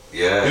 them.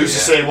 Yeah. Who's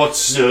to yeah. say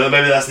what's,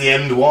 maybe that's the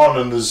end one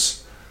and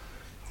there's,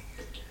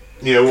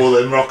 all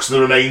them rocks are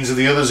the remains of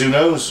the others, who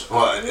knows?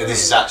 Well,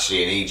 this is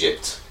actually in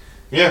Egypt.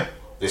 Yeah,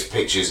 This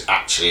picture's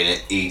actually in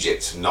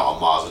Egypt, not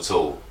on Mars at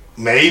all.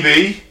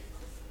 maybe.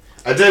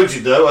 I doubt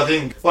it though, I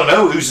think, well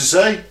no, who's to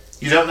say?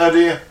 You don't know, do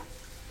you?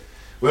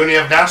 We only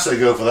have NASA to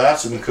go for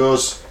that, and of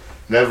course,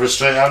 never a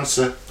straight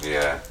answer.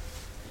 Yeah.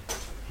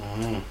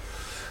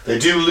 They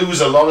do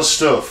lose a lot of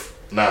stuff,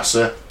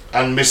 NASA,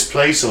 and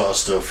misplace a lot of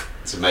stuff.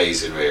 It's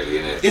amazing, really,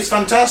 isn't it? It's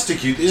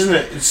fantastic, isn't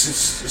it?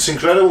 It's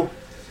incredible.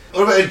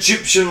 What about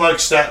Egyptian-like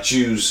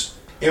statues?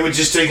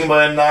 Images taken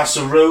by a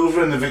NASA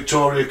rover in the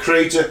Victoria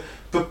crater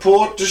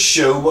purport to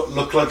show what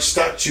look like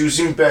statues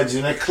embedded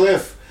in a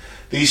cliff.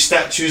 These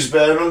statues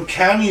bear an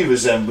uncanny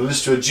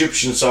resemblance to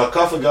Egyptian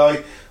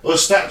sarcophagi or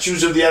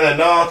statues of the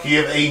Anunnaki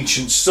of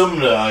ancient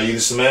Sumner, i.e. the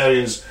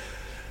Sumerians.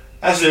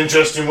 That's an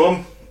interesting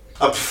one.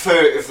 I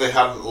prefer it if they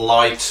hadn't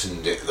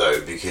lightened it though,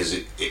 because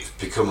it's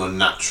become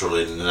unnatural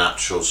in the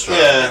natural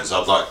surroundings.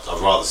 I'd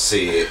rather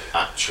see it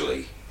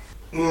actually.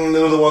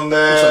 Another one It's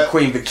there. like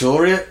Queen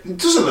Victoria. It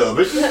does a little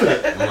bit, doesn't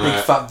it?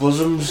 Big fat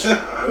bosoms.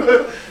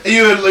 Are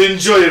you an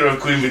enjoyer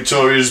of Queen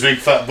Victoria's big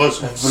fat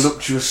bosoms?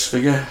 Voluptuous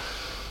figure.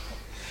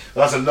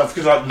 That's enough,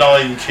 because like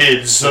 9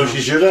 kids, so she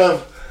should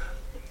have.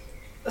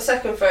 The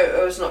second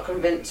photo is not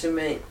convincing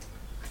me.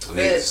 I think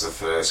it's the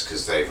first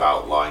because they've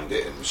outlined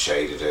it and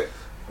shaded it.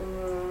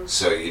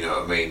 So you know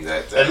what I mean.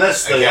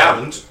 Unless they again,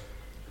 haven't.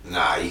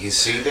 Nah, you can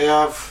see they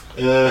have.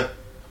 Yeah,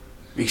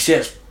 You can see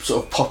it's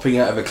sort of popping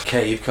out of a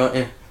cave, can't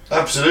you?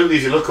 absolutely.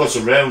 If you look what's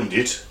around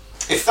it.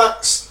 If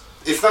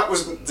that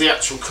was the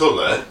actual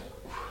colour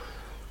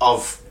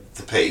of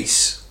the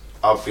piece,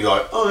 I'd be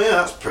like, oh yeah,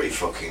 that's pretty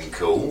fucking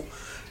cool.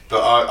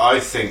 But I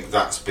think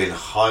that's been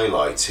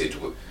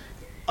highlighted.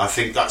 I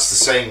think that's the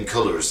same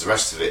colour as the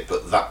rest of it,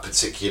 but that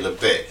particular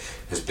bit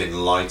has been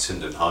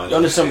lightened and highlighted. I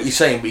understand what you're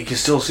saying, but you can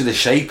still see the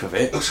shape of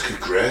it. Looks like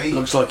a grey. It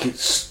looks like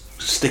it's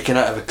sticking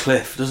out of a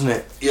cliff, doesn't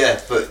it? Yeah,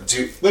 but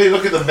Well, you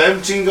look at the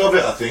mounting of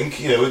it, I think,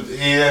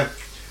 yeah,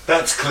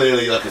 that's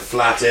clearly like a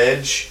flat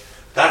edge.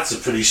 That's a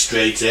pretty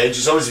straight edge.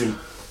 It's always been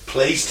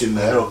placed in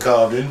there or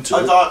carved into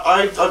it.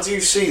 I do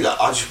see that.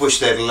 I just wish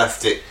they'd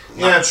left it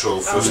natural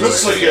for It me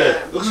looks to like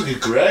see. looks like a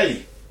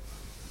grey.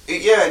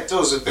 Yeah, it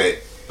does a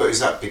bit. But is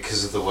that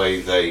because of the way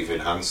they've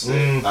enhanced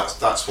it?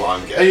 That's what I'm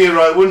And getting. you're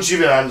right, once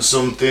you've enhanced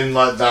something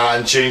like that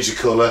and changed the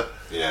colour,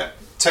 Yeah.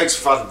 Takes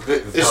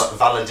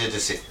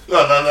validity.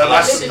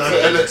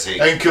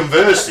 and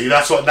conversely,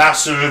 that's what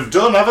NASA have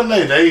done, haven't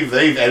they?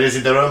 They've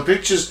edited their own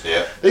pictures.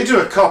 Yeah. They do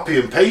a copy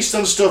and paste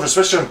on stuff,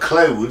 especially on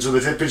clouds, when they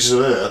take pictures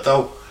of Earth,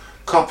 they'll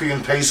copy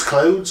and paste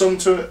clouds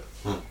onto it.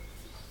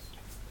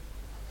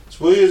 It's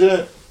weird, isn't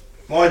it?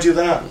 Why do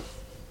that?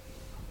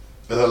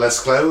 Are there less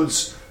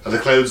clouds? Are the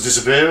clouds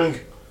disappearing?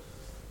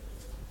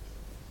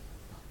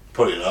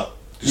 Probably not.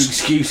 The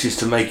excuse is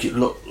to make it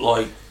look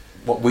like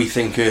what we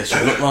think Earth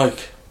should look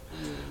like.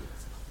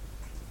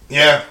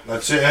 Yeah,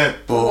 that's it. Yeah.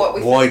 But What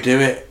we why do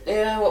it?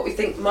 Yeah, what we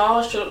think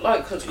Mars should look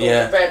like, because it's called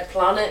Yeah. the Red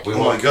Planet.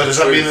 Oh my god, does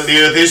that mean that the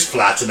Earth is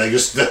flat and they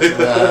just...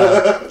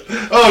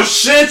 Oh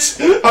shit!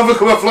 I've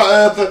become a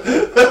flat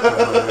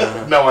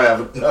earther! No, I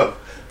haven't. No.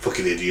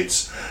 Fucking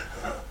idiots.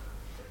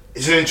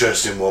 It's an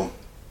interesting one.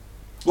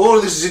 All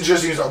of this is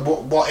interesting. It's like,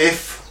 what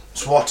if?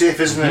 It's what if,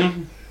 isn't it?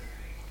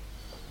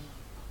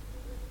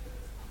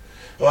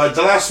 Alright,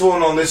 the last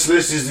one on this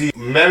list is the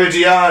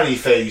Meridiani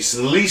face,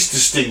 the least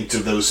distinct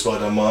of those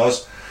spotted on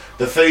Mars.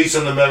 The face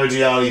on the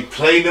Meridiani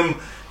planum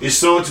is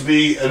thought to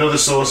be another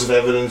source of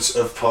evidence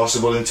of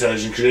possible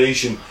intelligent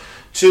creation.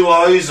 2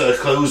 eyes that are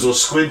closed or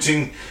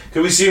squinting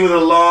can be seen with a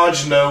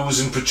large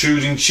nose and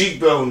protruding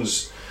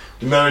cheekbones.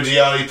 The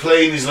Meridiani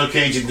plane is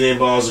located near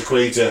Mars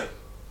equator.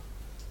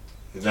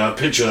 Now,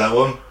 picture that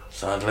one.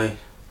 Sadly.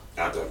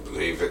 I don't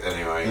believe it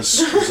anyway.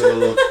 Let's have a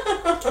look.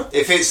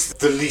 If it's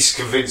the least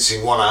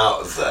convincing one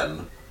out of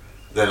them,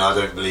 then I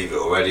don't believe it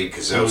already,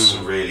 because there was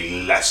some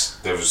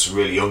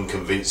really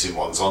unconvincing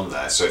ones on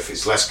there. So if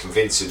it's less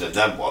convincing than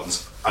them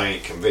ones, I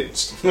ain't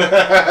convinced. And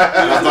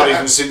I've not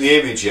even seen the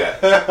image yet.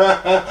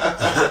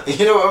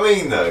 You know what I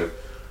mean, though?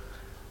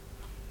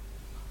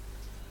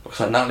 Looks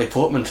like Natalie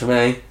Portman to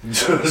me.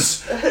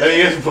 Just, you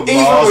have to put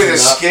Even Mars with in a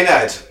that.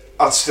 skinhead,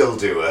 I'd still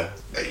do her.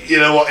 You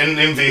know what? In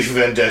V for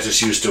Vendetta,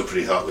 she was still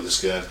pretty hot with the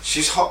skirt.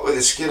 She's hot with a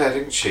skinhead,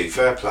 isn't she?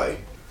 Fair play.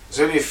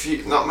 There's only a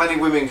few. Not many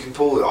women can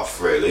pull it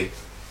off, really.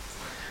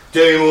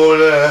 Demi Moore,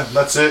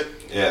 that's it.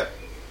 Yeah.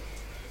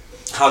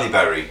 Halle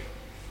Berry.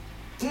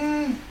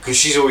 Because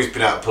she's always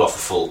been able to pull off a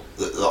full,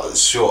 like,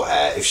 short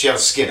hair. If she had a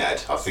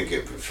skinhead, I think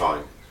it would be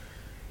fine.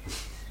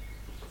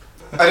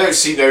 I don't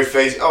see no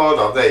face. Oh, hold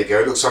on, there you go.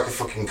 It looks like a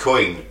fucking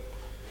coin.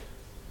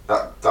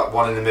 That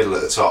one in the middle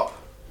at the top.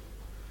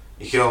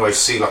 You can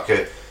almost see like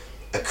a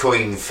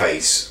coin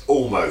face.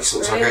 Almost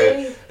looks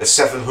Really? like a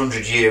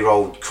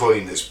 700-year-old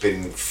coin that's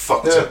been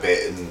fucked a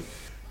bit, and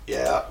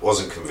yeah, that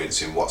wasn't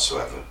convincing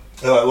whatsoever.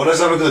 Alright, well, let's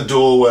have a look at the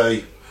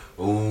doorway.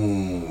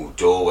 Ooh,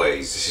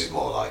 doorways. This is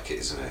more like it,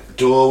 isn't it?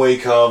 Doorway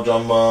carved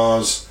on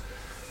Mars.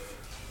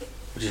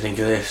 do you think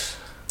of this?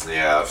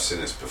 Yeah, I've seen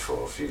this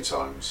before a few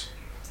times.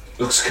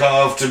 Looks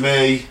carved to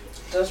me.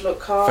 It does look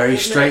carved. Very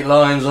doesn't straight it?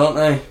 lines, aren't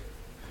they?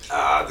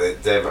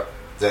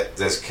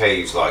 There's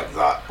caves like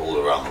that all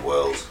around the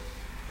world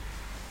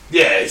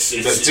Yeah, it's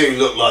that do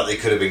look like they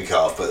could have been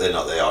carved, but they're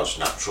not. They are just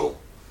natural.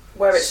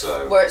 Where it's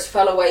So- where it's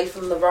fell away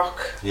from the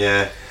rock.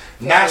 Yeah,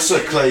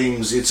 NASA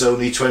claims it's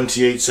only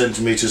 28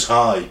 centimetres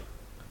high.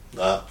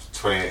 That.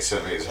 28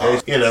 centimetres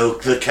high. You know,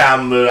 the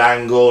camera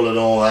angle and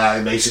all that,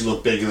 it makes it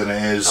look bigger than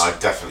it is. I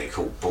definitely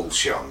call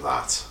bullshit on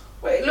that.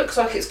 Well, it looks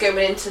like it's going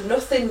into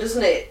nothing,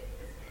 doesn't it?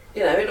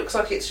 You know, it looks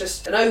like it's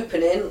just an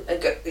opening.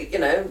 You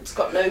know, it's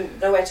got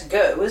nowhere to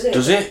go, is it?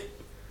 Does it?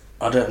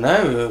 I don't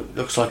know. It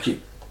looks like it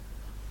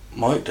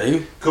might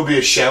do. Could be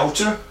a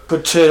shelter.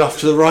 Could turn off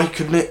to the right,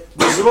 couldn't it?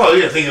 Well,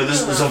 yeah, think of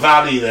there's a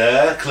valley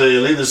there,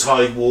 clearly, there's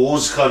high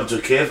walls, kind of to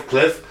a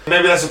cliff.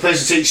 Maybe that's a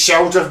place to take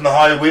shelter from the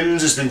high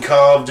winds, it's been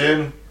carved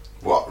in.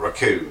 What,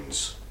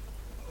 raccoons?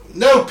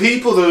 No,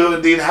 people,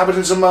 the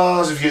inhabitants of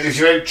Mars, if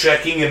you're out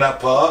trekking in that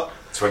part,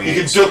 28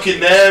 you can duck in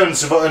there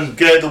and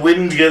get out the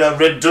wind, get that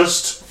red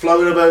dust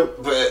floating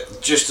about. But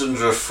just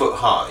under a foot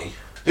high.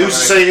 Who's to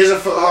say it is a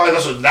foot high?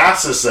 That's what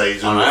NASA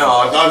says. I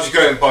know, I'm just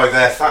going by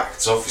their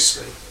facts,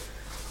 obviously.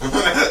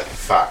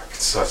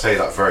 Facts, I say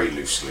that very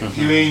loosely.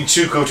 You mean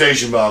two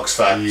quotation marks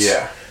facts?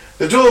 Yeah.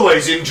 The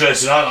doorway's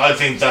interesting. I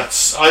think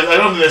that's. I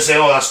don't think they say,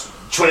 oh, that's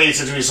 28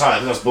 centimetres high. I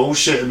think that's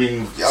bullshit. I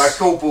mean. Yeah, I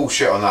call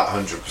bullshit on that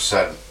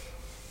 100%.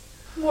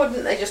 Why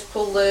didn't they just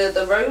pull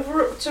the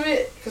rover up to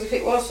it? Because if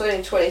it was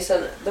only 20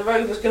 cent, the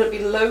rover's going to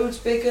be loads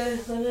bigger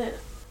than it.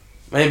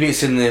 Maybe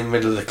it's in the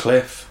middle of the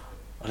cliff.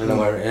 I don't know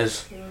where it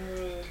is.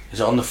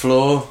 Is it on the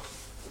floor?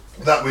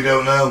 That we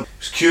don't know.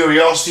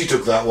 Curiosity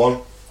took that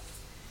one.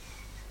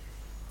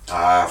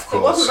 Ah, of It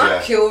course, wasn't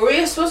that yeah.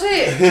 curious, was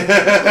it?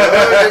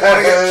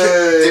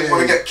 Didn't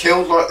want to get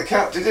killed like the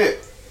cat, did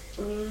it?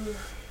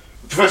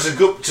 Professor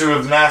Gupta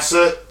of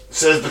NASA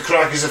says the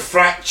crack is a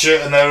fracture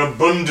and they're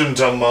abundant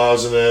on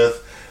Mars and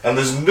Earth, and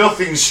there's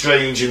nothing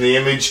strange in the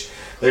image.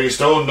 They're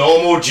just all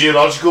normal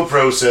geological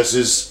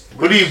processes.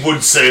 But he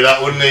would say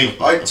that, wouldn't he?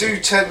 I do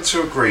tend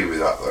to agree with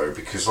that though,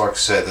 because like I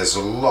said, there's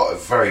a lot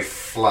of very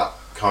flat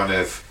kind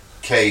of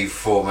cave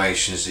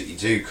formations that you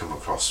do come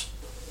across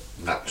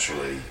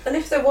naturally. And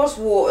if there was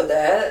water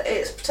there,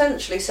 it's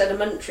potentially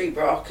sedimentary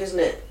rock, isn't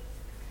it?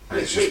 And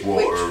it's just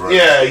water Which- around.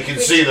 Yeah, you can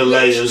see the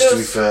layers, does, to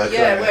be fair.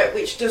 Yeah, can't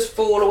you? which does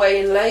fall away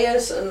in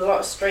layers and a lot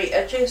of straight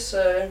edges,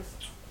 so...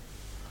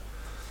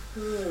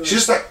 It's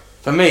just that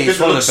For me, it's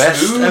it one of looks the best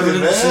smooth in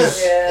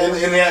evidences. there.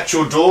 Yeah. In the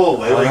actual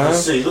doorway, where you can Uh-huh.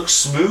 see, it looks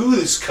smooth,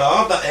 it's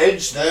carved, that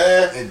edge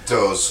there. It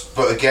does,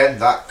 but again,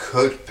 that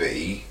could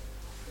be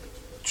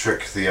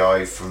trick the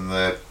eye from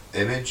the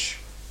image.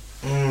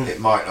 It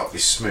might not be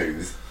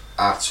smooth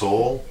at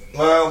all.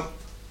 Well,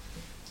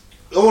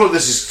 all of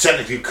this is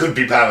technically could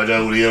be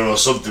pareidolia or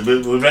something,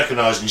 but we're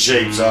recognising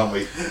shapes, aren't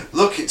we?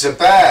 Look, it's a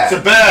bear. It's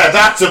a bear,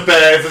 that's a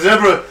bear. If there's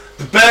ever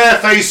the bare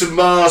face of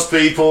Mars,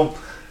 people.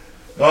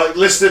 Right,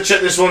 listener,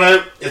 check this one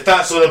out. If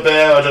that's not a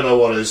bear, I don't know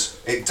what is.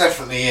 It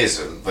definitely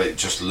isn't, but it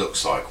just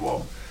looks like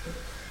one.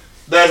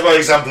 There's my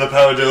example of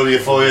pareidolia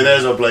for you.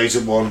 There's a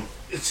blatant one.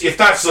 If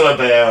that's not a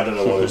bear, I don't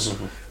know what is.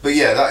 But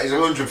yeah, that is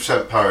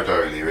 100%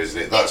 pareidolia,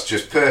 isn't it? That's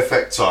just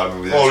perfect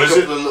timing with Or those is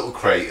it? couple of little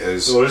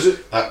craters. Or is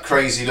it? That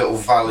crazy little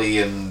valley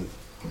and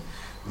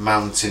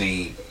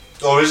mountainy.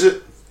 Or is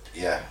it?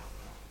 Yeah.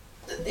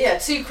 Yeah,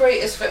 two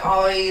craters for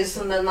eyes,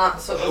 and then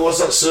that sort of... What's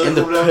that circle In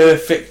the down?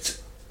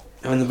 perfect,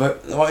 in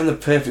the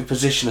perfect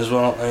position as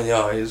well, aren't they? In the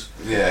eyes.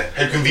 Yeah.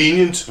 How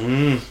convenient.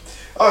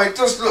 Oh, it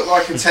does look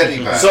like a teddy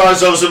bear.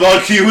 Besides, I was of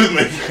IQ with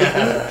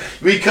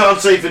me. We can't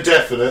say for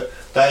definite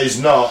that is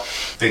not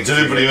Big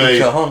deliberately You made.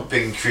 can't.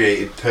 Being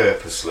created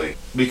purposely.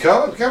 We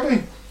can't, can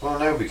we? Well,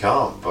 no, we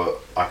can't, but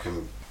I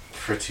can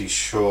pretty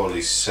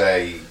surely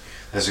say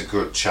there's a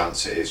good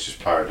chance it is just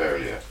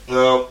pareidolia.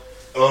 No.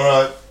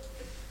 Alright.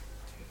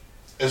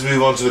 Let's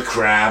move on to the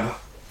crab.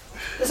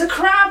 There's a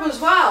crab as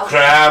well.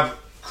 Crab.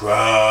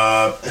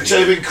 Crab.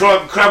 Chaping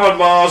crab on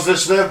Mars,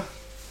 listener.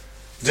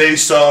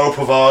 Daystar will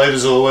provide,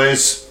 as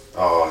always.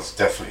 Oh, it's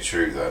definitely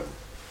true then.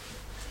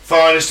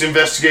 Finest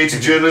investigative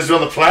journalism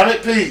on the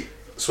planet, Pete.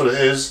 That's what it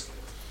is.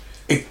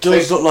 It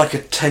does look like a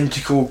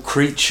tentacle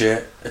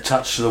creature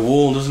attached to the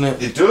wall, doesn't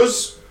it? It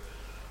does.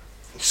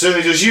 It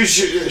certainly does. You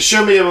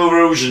show me how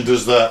erosion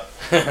does that.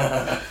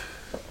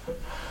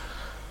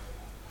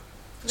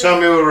 Tell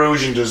me how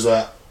erosion does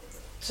that.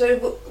 So,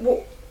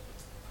 what...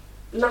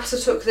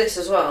 NASA took this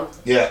as well.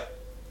 Yeah.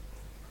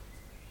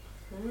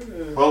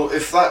 Well,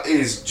 if that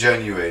is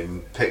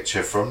genuine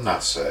picture from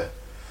NASA,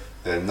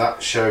 then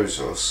that shows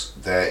us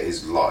there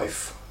is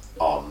life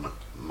on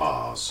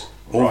Mars.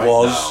 Or right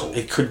was. now.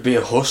 It could be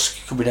a husk.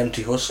 It could be an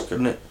empty husk,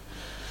 couldn't it?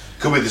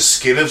 Could be the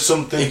skin of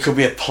something. It could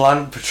be a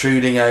plant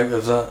protruding out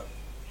of that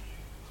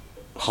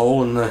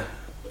hole in the...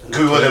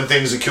 Could be one of them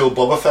things that killed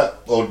Boba Fett,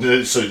 or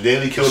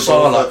nearly killed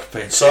Boba Sarlacc Fett.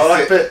 pit.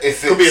 Sarlacc pit.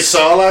 if Could be a it's-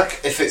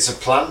 sarlacc. If it's a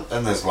plant,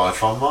 then there's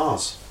life on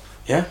Mars.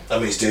 Yeah.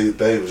 That means David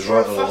Bay was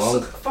right all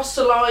along.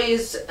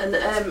 Fossilised an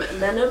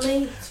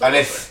anemone. And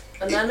if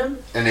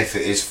And if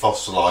it is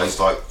fossilised,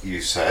 like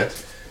you said,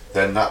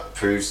 then that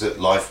proves that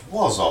life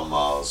was on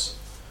Mars.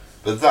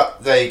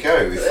 But there you go.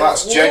 If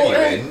that's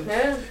genuine,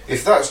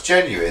 if that's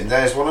genuine,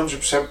 there's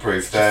 100%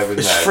 proof there and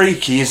It's there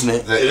freaky, isn't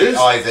it? that It it is.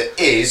 either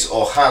is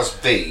or has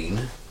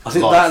been. I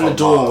think life that and the on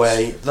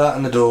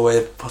doorway,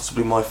 are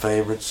possibly my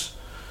favourites.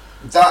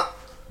 Mars. That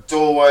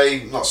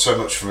doorway, not so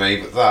much for me,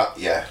 but that,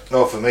 yeah.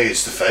 No, for me,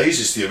 it's the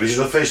phase. It's the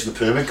original phase of the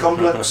pyramid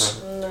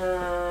complex.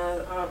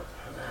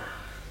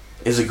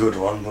 Is a good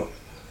one, but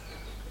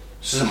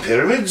This is some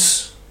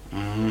pyramids.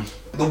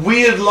 The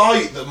weird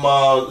light that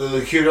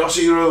the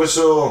Curiosity rover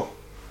saw,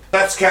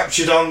 that's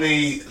captured on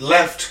the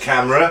left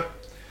camera.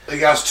 It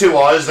has two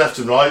eyes, left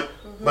and right,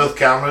 both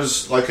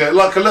cameras, like a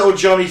little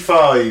Johnny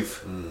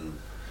Five.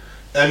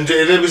 And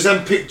it was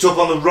then picked up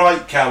on the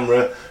right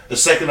camera a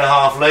second and a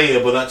half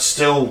later, but that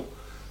still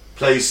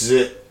places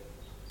it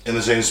in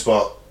the same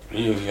spot.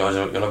 you guys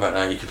are going about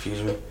now, you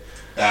confuse me.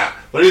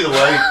 But either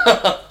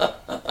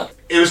way,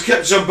 it was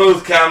kept on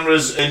both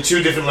cameras in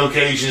two different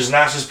locations.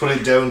 NASA's put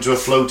it down to a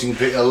floating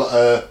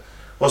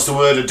what's the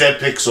word? A dead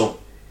pixel.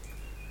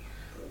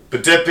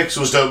 But dead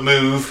pixels don't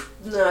move.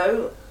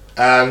 No.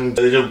 And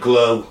they don't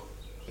glow.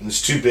 And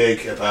it's too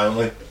big,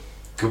 apparently.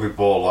 Could be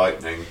ball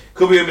lightning.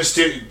 Could be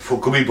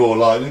could be ball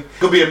lightning.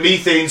 Could be a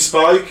methane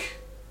spike.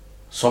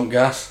 Swamp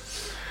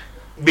gas.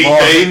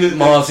 Methane.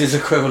 Mars'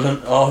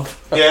 equivalent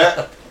of.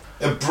 Yeah.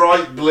 A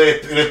bright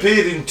blip. It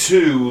appeared in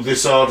two.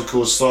 This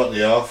article is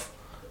slightly off.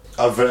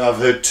 I've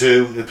heard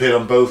two. It appeared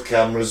on both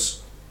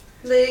cameras.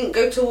 They didn't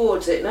go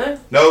towards it, no?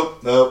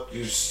 No,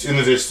 it's in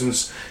the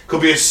distance.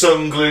 Could be a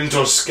sun glint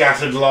or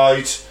scattered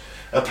light.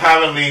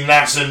 Apparently,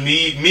 NASA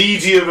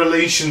media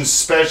relations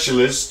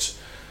specialist.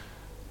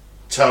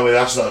 Tell me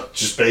that's not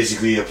just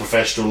basically a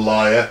professional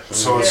liar.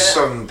 So a Yeah.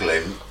 sun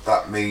glint,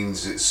 that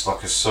means it's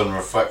like a sun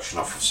reflection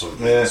off of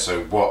something. Yeah.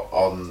 So what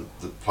on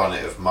the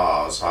planet of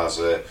Mars has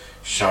a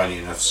shiny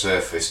enough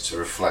surface to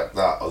reflect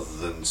that, other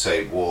than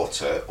say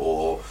water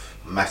or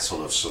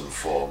metal of some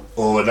form?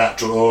 Or a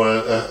natural, or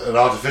an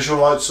artificial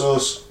light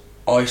source.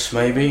 Ice,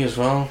 maybe, as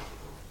well.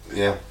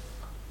 Yeah.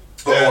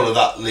 But Yeah. all of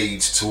that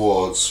leads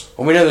towards.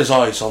 Well, we know there's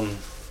ice on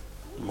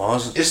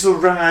Mars. Is the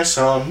rice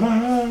on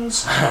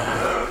Mars?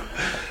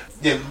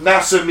 Yeah,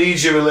 NASA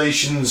media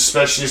relations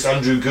specialist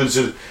Andrew Good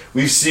said,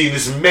 "We've seen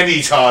this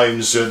many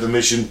times at the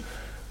mission,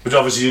 but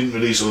obviously didn't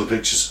release all the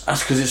pictures." That's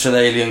because it's an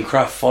alien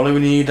craft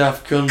following you,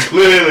 daft gun.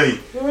 Clearly.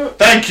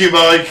 Thank you,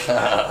 Mike.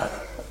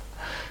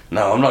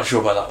 No, I'm not sure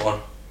about that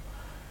one.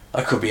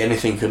 That could be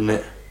anything, couldn't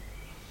it?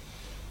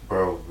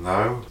 Well,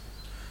 no.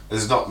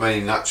 There's not many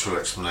natural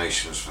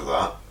explanations for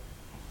that.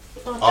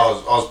 I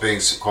was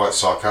being quite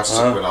sarcastic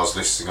when I was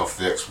listing off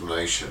the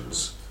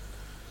explanations.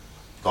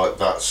 Like,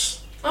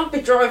 that's. I'd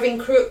be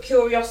driving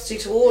Curiosity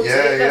towards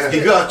Yeah, it. yeah.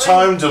 You got a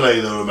time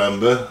delay though,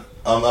 remember?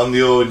 On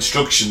your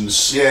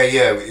instructions. Yeah,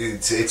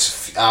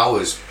 it's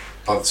hours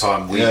by the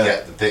time we Yeah.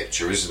 get the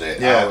picture, isn't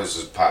it? Yeah. Hours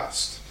has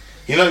passed.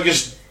 You're not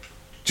just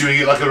doing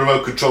it like a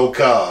remote control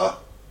car.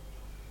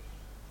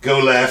 Go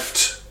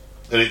left,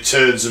 and it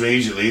turns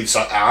immediately. It's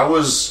like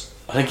hours.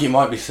 I think it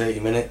might be 30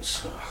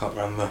 minutes. I can't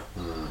remember.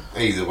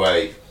 Either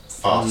way,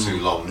 far too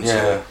long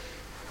Yeah. to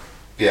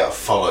be able to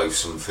follow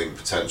something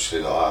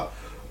potentially like that.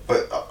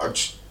 But I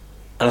just.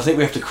 And I think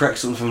we have to correct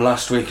something from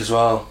last week as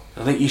well.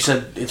 I think you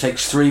said it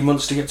takes 3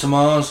 months to get to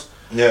Mars.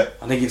 Yeah.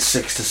 I think it's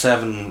 6 to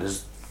 7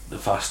 is the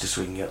fastest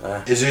we can get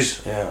there. Is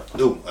it? Yeah.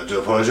 Oh, I do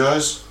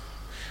apologise.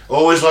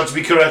 Always like to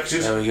be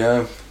corrected. There we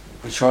go.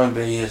 We try and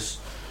be as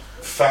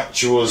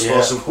Factual as Yeah.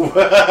 possible.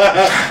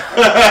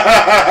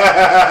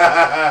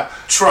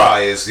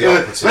 Try is the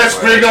operative Let's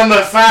word. bring on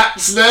the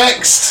facts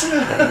next.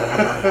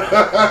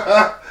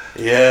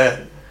 yeah.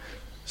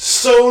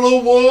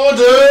 Solar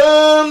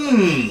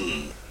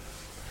Warden!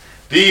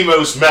 The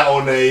most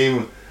metal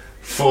name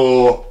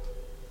for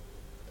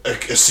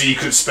a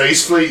secret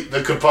space fleet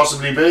that could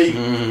possibly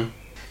be.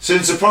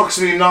 Since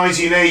approximately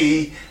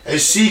 1980, a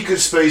secret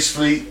space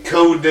fleet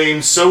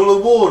codenamed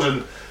Solar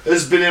Warden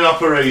has been in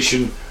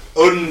operation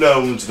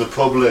unknown to the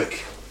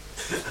public.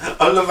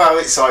 I love how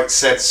it's like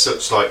said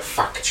such like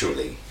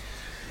factually,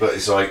 but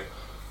it's like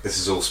this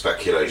is all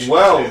speculation.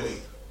 Well, clearly.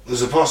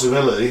 there's a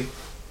possibility.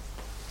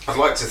 I'd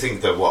like to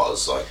think there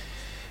was like.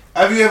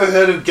 Have you ever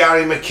heard of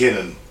Gary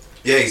McKinnon?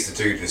 Yeah, he's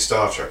the dude in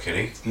Star Trek,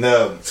 isn't he?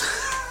 No.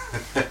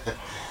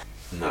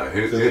 No,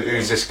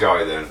 who's this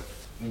guy then?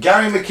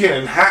 Gary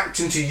McKinnon hacked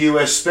into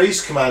US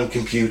Space Command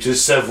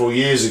computers several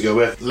years ago,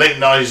 late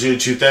 90s, early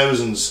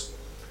 2000s,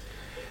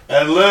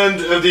 and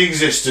learned of the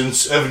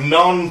existence of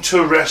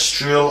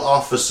non-terrestrial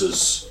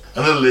officers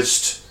and a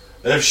list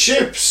of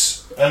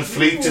ships and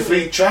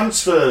fleet-to-fleet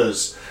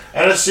transfers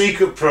and a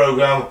secret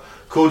program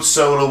called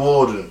Solar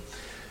Warden.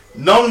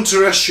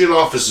 Non-terrestrial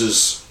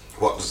officers.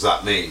 What does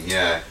that mean?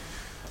 Yeah.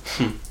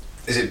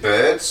 Is it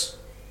birds?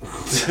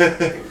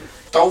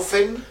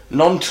 Dolphin?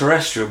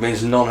 Non-terrestrial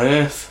means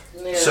non-Earth.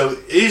 Yeah. So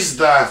is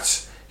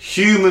that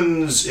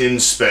humans in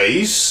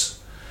space,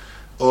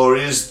 or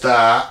is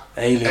that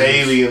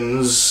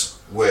aliens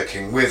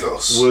Working with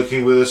us.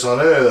 working with us on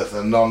Earth,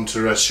 a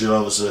non-terrestrial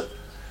officer?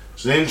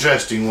 It's an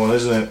interesting one,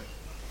 isn't it?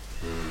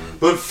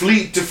 But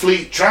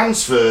fleet-to-fleet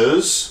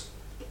transfers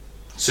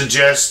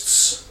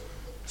suggests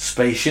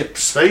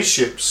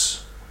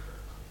spaceships.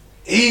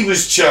 He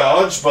was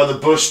charged by the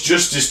Bush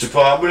Justice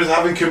Department with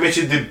having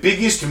committed the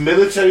biggest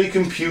military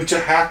computer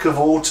hack of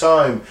all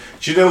time.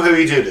 Do you know how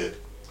he did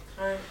it?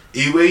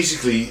 He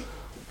basically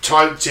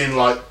typed in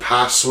like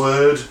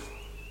password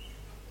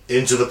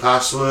into the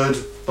password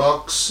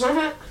box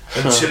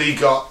until he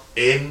got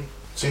in.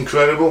 It's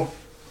incredible.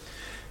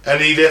 And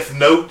he left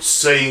notes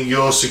saying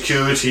your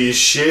security is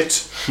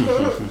shit.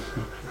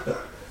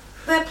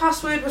 Their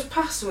password was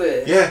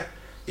password. Yeah.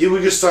 He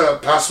would just start a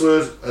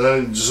password and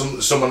then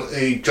someone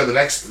he got the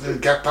next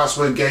get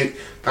password gate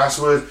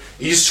password.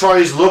 He just tried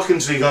his luck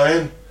until he got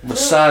in. But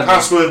sadly,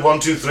 Password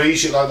 123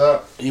 shit like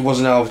that. he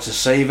wasn't able to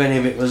save any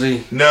of it, was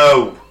he?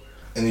 No.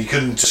 And you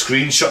couldn't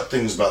screenshot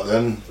things back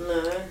then.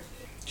 No.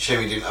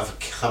 Shame he didn't have a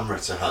camera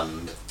to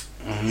hand.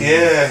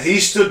 Yeah, he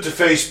stood to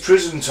face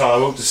prison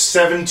time up to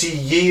 70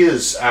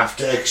 years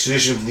after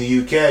extradition from the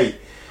UK.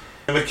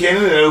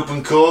 McKinnon in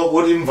open court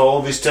would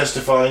involve his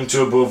testifying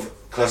to above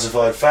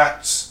classified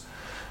facts,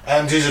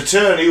 and his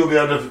attorney will be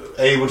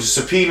able to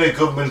subpoena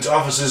government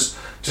officers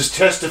to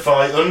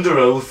testify under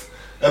oath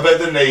about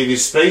the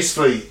Navy's space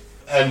fleet.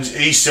 And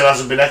he still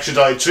hasn't been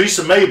extradited.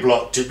 Theresa May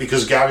blocked it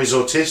because Gary's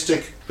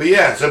autistic. But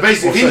yeah, so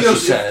basically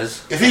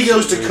if he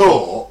goes to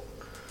court,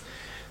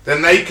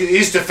 then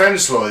his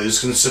defence lawyers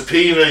can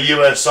subpoena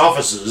US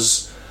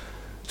officers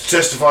to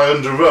testify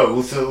under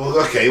oath.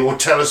 Okay, well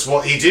tell us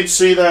what he did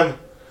see then.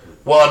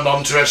 What are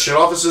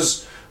non-terrestrial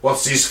officers?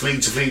 What's these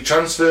fleet-to-fleet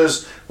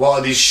transfers? What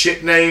are these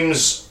shit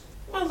names?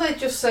 Well, they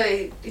just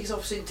say he's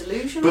obviously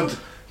delusional. But,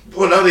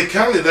 well no they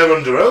can't, they're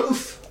under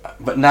oath.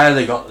 But now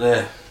they got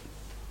the...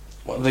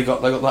 What have they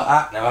got? They got that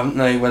act now, haven't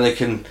they? Where they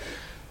can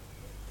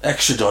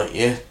extradite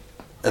you,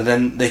 and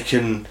then they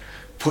can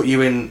put you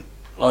in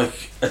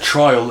like a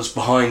trial that's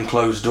behind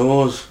closed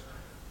doors.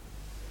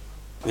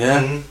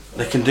 Yeah,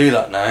 they can do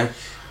that now.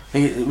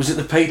 Was it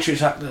the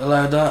Patriots Act that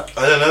allowed that?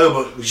 I don't know,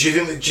 but do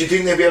you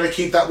think they'd be able to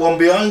keep that one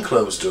behind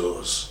closed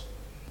doors?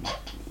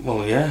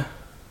 Well, yeah.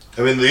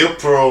 I mean, the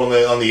uproar on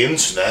the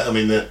internet. I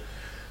mean, the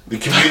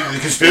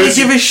conspiracy. They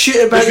give a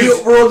shit about the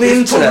uproar on the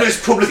internet.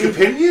 It's public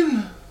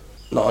opinion.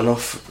 Not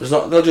enough. It's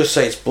not. They'll just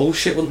say it's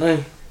bullshit, wouldn't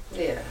they?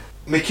 Yeah.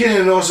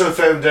 McKinnon also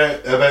found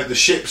out about the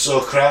ships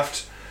or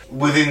craft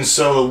within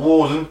Solar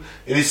Warden.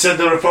 It is said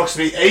there are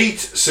approximately 8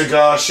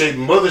 cigar-shaped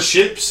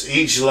motherships,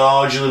 each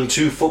larger than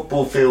 2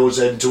 football fields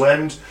end to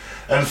end,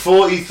 and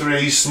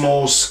 43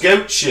 small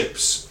scout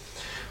ships.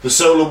 The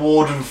Solar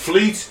Warden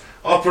fleet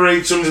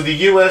operates under the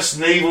US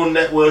Naval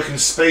Network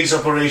and Space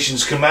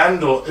Operations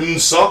Command, or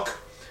NSOC,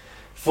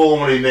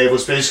 formerly Naval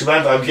Space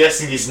Command. I'm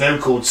guessing it's now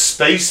called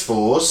Space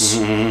Force.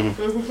 Yeah?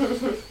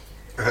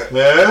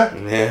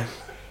 Yeah.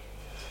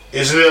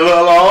 Isn't it a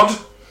little odd?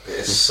 Bit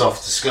of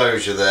soft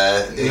disclosure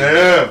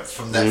there.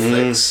 From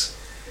Netflix.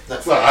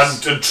 Netflix. Well,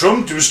 and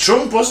Trump, it was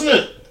Trump, wasn't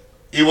it?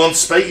 He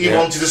wanted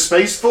a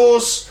Space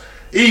Force.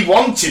 He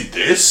wanted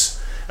this.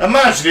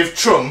 Imagine if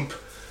Trump,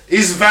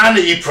 his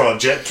vanity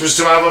project was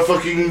to have a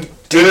fucking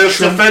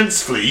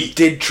defence fleet.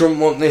 Did Trump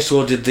want this,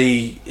 or did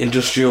the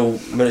industrial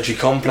military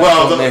complex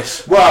want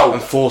this? Well,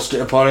 and forced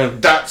it upon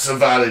him? That's a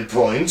valid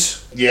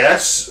point.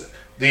 Yes,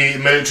 the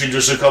military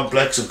industrial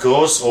complex, of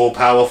course, all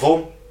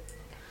powerful.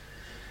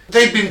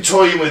 They've been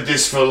toying with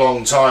this for a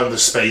long time, the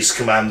Space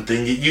Command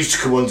thing. It used to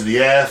come under the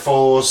Air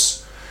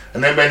Force,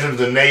 and then went under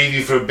the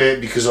Navy for a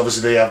bit because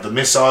obviously they have the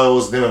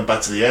missiles, and then went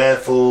back to the Air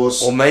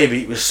Force. Or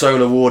maybe it was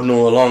Solar Warden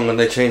all along and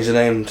they changed the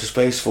name to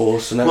Space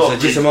Force and that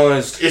was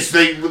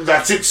legitimised.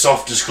 That's it,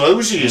 soft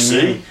disclosure, you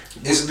see.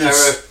 Isn't there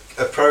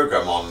a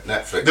programme on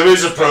Netflix? There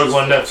is a programme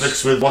on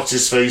Netflix with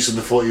What's-His-Face and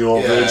the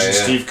 40-year-old virgin,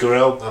 Steve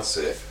Carell. That's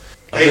it.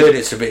 I heard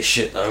it's a bit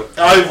shit though.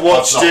 I've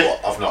watched it.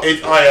 I've not.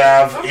 I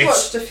have. I've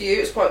watched a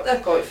few. They're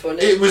quite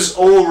funny. It was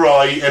all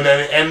right, and then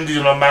it ended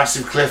on a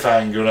massive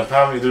cliffhanger. And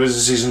apparently there is a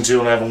season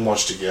 2, and I haven't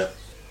watched it yet.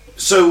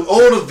 So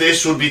all of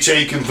this would be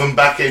taken from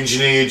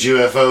back-engineered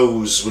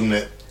UFOs, wouldn't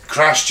it?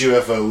 Crashed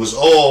UFOs,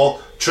 or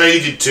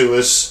traded to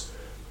us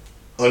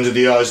under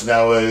the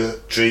Eisenhower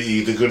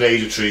Treaty, the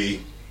Grenada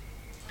Treaty.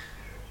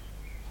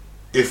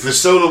 If the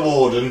Solar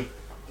Warden,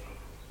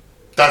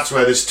 that's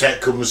where this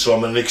tech comes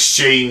from, an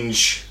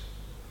exchange.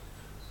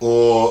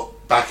 Or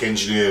back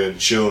engineering,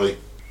 surely.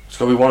 It's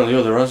got to be one or the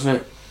other, hasn't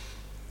it?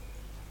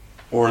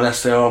 Or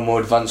unless they are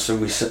more advanced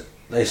than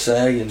they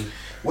say. And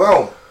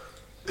well,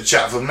 the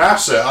chap from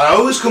NASA. I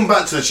always come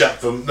back to the chap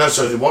from... No,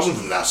 sorry, it wasn't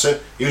from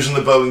NASA. He was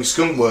from the Boeing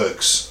Skunk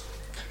Works.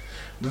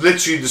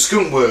 Literally, the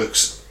Skunk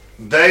Works,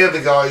 they are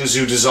the guys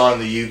who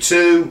designed the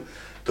U-2,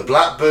 the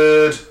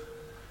Blackbird,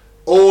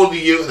 all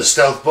the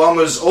stealth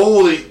bombers,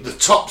 all the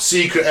top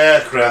secret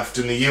aircraft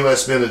in the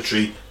US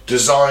military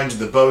designed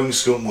the Boeing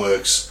Skunk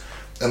Works.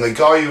 And the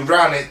guy who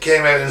ran it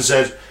came out and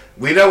said,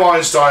 we know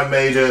Einstein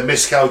made a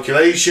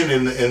miscalculation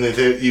in the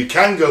theory. You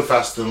can go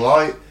faster than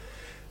light.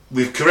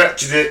 We've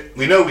corrected it.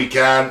 We know we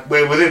can.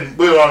 We're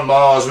on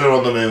Mars. We're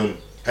on the moon.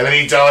 And then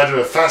he died of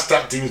a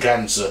fast-acting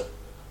cancer.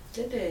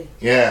 Did he?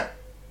 Yeah.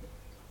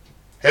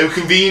 How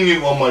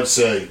convenient, one might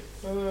say.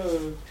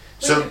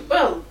 So,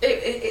 Well,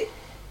 it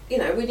you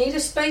know, we need a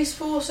space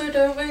force, so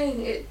don't we?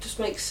 It just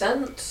makes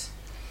sense.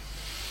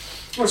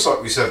 Well, it's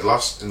like we said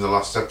in the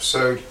last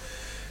episode,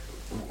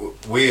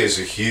 we as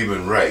a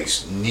human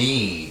race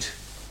need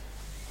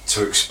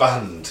to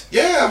expand.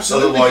 yeah,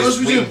 absolutely. Otherwise, because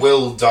we do.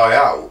 will die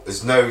out.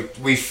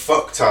 We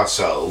fucked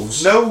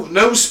ourselves.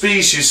 No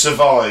species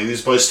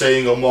survives by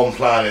staying on one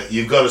planet.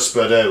 You've got to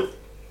spread out.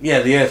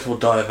 Yeah, the Earth will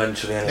die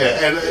eventually anyway.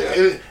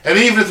 Yeah, and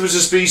even if there was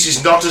a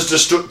species not as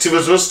destructive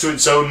as us to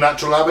its own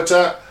natural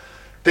habitat,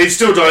 they'd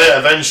still die out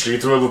eventually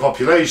through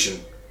overpopulation.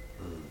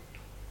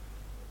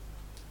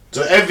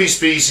 So every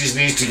species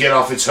needs to get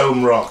off its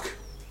home rock.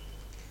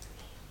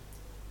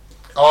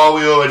 Are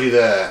we already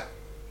there?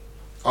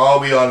 Are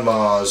we on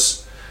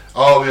Mars?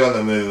 Are we on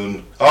the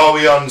moon? Are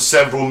we on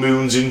several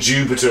moons in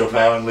Jupiter,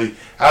 apparently?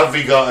 Have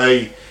we got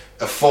a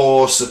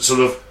force that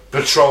sort of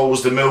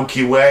patrols the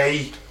Milky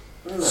Way?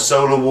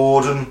 Solar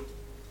Warden?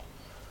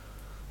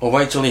 Well,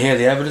 wait till you hear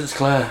the evidence,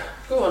 Claire.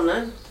 Go on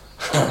then.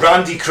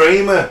 Randy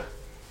Kramer.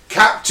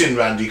 Captain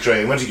Randy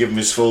Kramer, to give him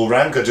his full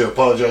rank. I do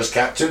apologise,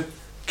 Captain.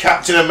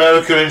 Captain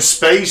America in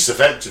space,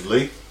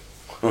 effectively.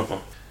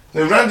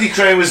 Now, Randy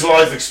Kramer's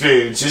life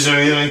experiences are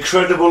either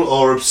incredible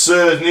or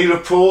absurd, and he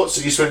reports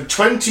that he spent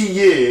 20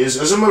 years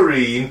as a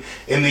Marine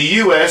in the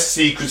US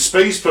Secret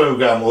Space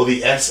Program, or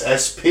the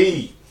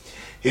SSP.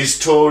 His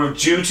tour of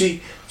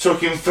duty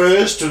took him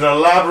first to an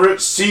elaborate,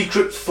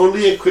 secret,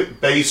 fully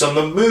equipped base on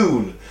the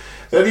moon.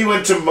 Then he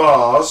went to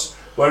Mars,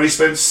 where he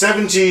spent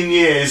 17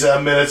 years at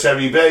a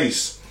military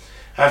base.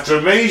 After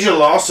a major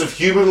loss of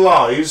human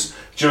lives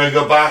during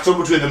a battle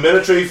between the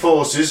military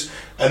forces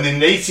and the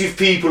native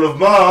people of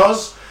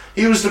Mars,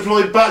 he was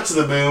deployed back to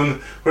the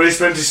moon, where he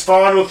spent his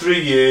final 3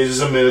 years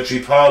as a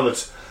military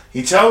pilot.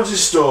 He tells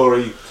his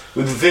story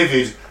with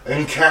vivid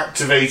and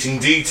captivating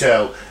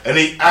detail, and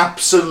he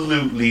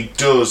absolutely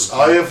does.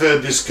 I have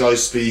heard this guy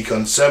speak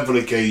on several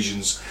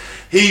occasions.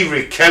 He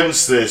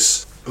recounts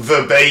this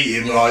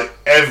verbatim, like,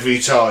 every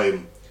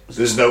time.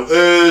 There's no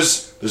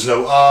ers, there's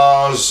no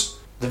r's.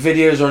 The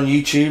videos are on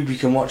YouTube, you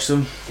can watch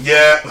them.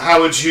 Yeah,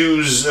 Howard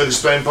Hughes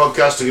Explained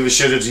podcast, to give a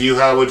shout out to you,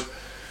 Howard.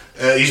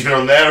 He's been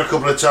on there a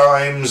couple of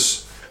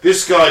times.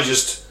 This guy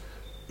just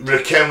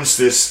recounts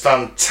this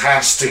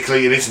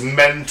fantastically, and it's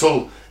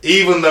mental,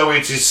 even though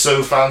it is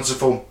so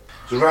fanciful.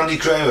 So Randy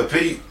Kramer,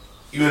 Pete,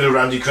 you heard of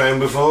Randy Kramer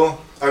before?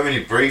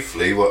 Only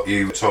briefly, what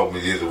you told me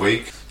the other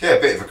week. Yeah,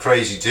 a bit of a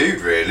crazy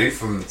dude, really.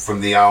 From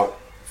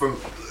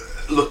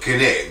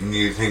looking in,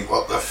 you think,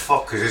 what the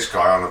fuck is this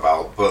guy on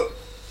about? But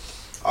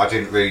I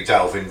didn't really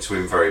delve into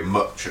him very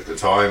much at the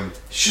time.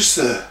 It's just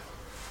the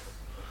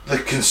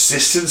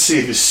consistency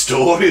of his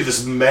story,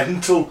 this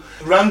mental.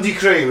 Randy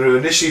Kramer, who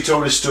initially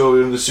told his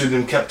story under the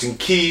pseudonym Captain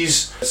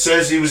Keyes,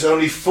 says he was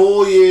only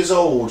 4 years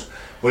old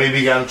when he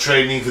began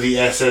training for the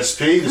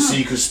SSP, the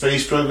Secret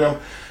Space Program,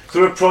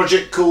 through a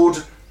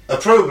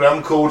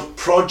program called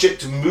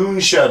Project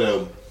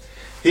Moonshadow.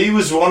 He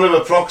was one of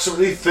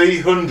approximately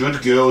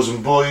 300 girls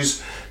and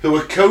boys who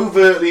were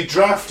covertly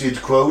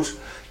drafted, quote,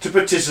 to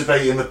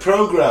participate in the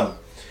program.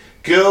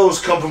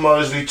 Girls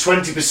comprised only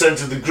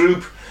 20% of the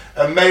group,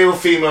 a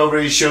male-female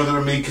ratio that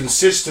remained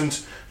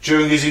consistent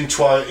during his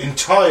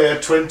entire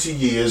 20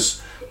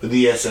 years with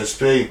the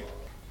SSP.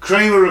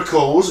 Kramer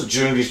recalls that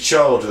during his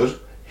childhood,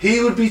 he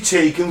would be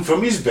taken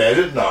from his bed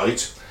at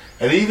night,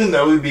 and even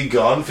though he'd be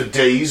gone for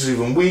days or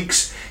even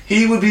weeks,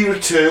 he would be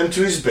returned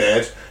to his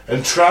bed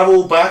and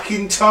travel back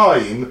in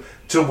time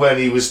to when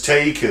he was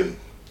taken.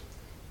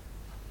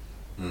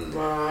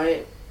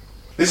 Right.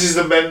 This is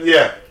the men.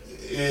 Yeah,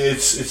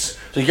 it's.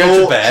 So you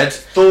go to bed,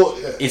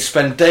 he'd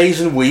spend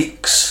days and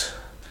weeks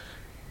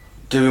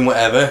doing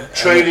whatever.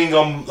 Training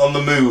on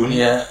the moon.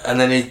 Yeah, and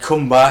then he'd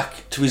come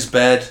back to his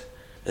bed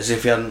as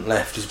if he hadn't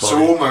left his body.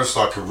 So almost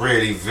like a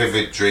really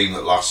vivid dream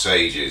that lasts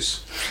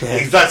ages.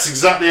 That's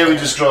exactly how he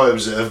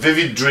describes it. A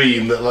vivid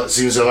dream that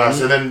seems to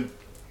last, and then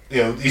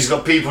he's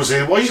got people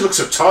saying, "Why you look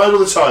so tired all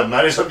the time,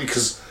 man?" It's like,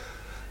 because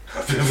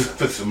I've been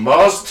with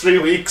Mars for 3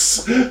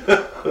 weeks.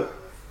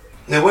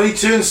 Now, when he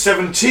turned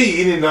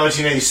 17 in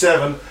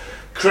 1987,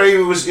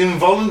 Kramer was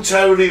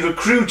involuntarily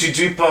recruited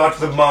to be part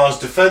of the Mars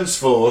Defense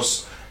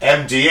Force,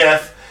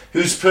 MDF,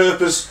 whose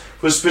purpose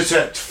was to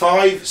protect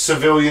 5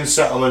 civilian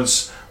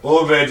settlements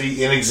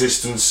already in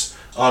existence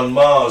on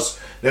Mars.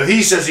 Now,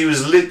 he says he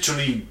was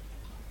literally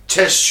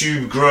test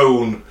tube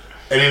grown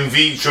and in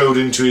vitroed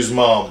into his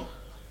mom,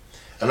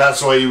 and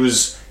that's why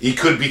he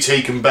could be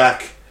taken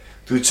back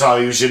through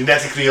time. He was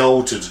genetically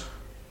altered.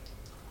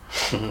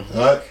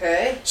 Right?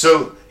 Okay.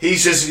 So he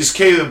says his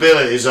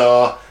capabilities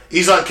are,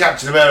 he's like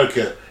Captain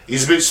America.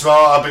 He's a bit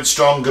smarter, a bit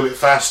stronger, a bit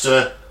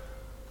faster,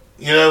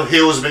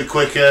 heals a bit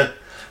quicker.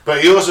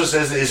 But he also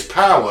says that his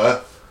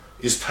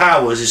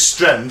powers, his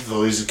strength,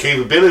 or his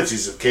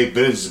capabilities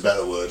is a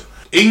better word,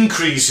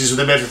 increases with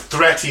the amount of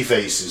threat he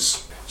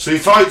faces. So he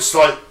fights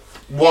like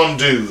one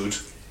dude,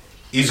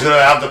 he's going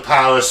to have the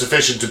power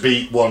sufficient to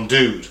beat one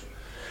dude.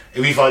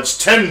 If he fights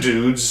 10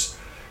 dudes,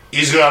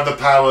 he's going to have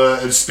the power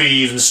and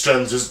speed and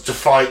strength to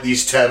fight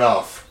these 10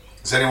 off.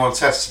 Has anyone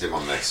tested him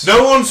on this?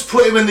 No one's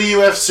put him in the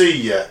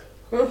UFC yet.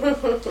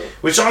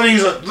 Which I think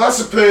is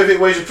that's a perfect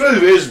way to prove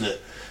it, isn't it?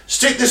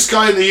 Stick this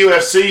guy in the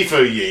UFC for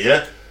a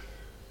year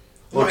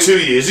or 2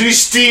 years, and he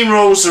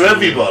steamrolls through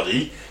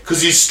everybody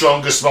because he's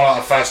stronger,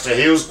 smarter, faster,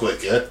 heals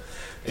quicker.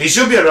 He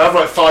should be able to have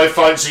like 5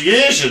 fights a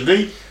year, shouldn't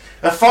he?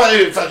 A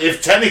fight, in fact,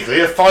 if technically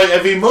a fight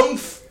every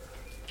month.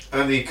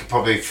 And he could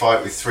probably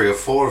fight with 3 or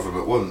 4 of them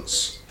at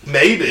once.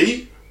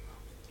 Maybe.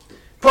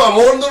 Put them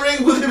all in the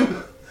ring with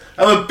him.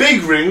 Have a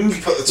big ring.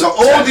 Put the top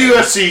all 10 the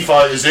UFC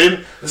fighters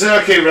in and say,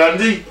 okay,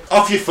 Randy,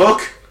 off you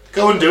fuck.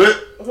 Go and do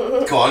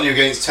it. Come on, you're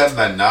against 10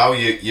 men now.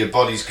 Your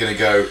body's going to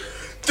go.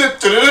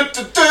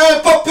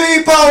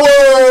 Puppy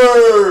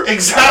power!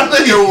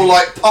 Exactly. You're all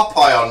like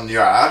Popeye on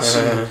your ass.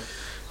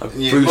 And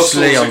your Bruce muscles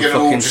Lee are on going to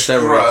all fucking just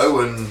steroids. grow.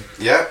 And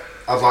yeah,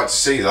 I'd like to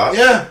see that.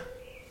 Yeah.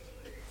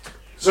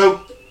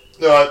 So,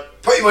 alright.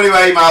 Put your money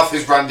where your mouth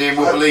is, Randy, and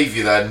we'll believe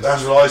you then.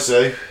 That's what I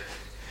say.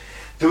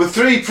 There were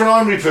 3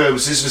 primary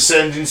purposes for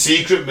sending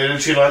secret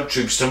military-like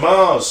troops to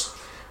Mars.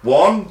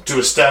 1, to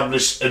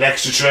establish an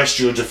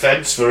extraterrestrial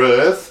defence for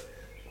Earth.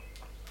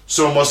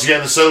 Someone wants to get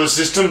in the solar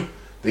system,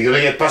 they got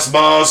to get past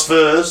Mars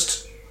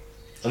first.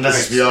 Unless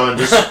it's behind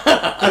us.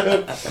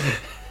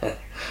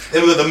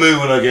 Then we've got the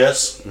moon, I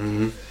guess.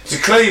 Mm-hmm. To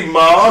claim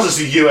Mars as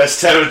a US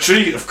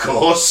territory, of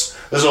course.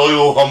 There's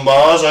oil on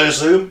Mars, I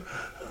assume.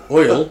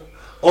 Oil?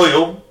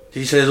 Oil, Did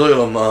you say there's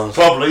oil on Mars?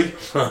 probably.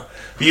 The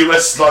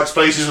US likes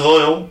places with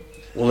oil.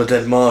 All the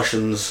dead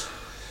Martians.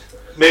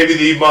 Maybe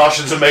the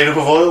Martians are made up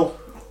of oil.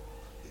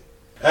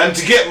 And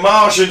to get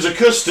Martians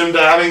accustomed to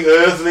having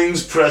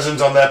Earthlings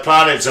present on their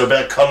planet, so a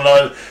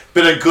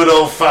bit of good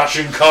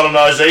old-fashioned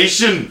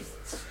colonisation.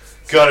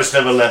 God, it's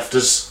never left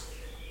us.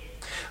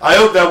 I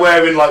hope they're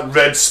wearing like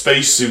red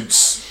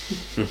spacesuits.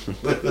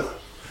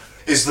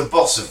 Is the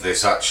boss of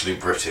this actually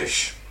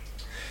British?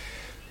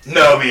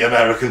 No, be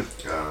American.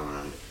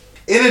 Oh,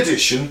 In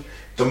addition,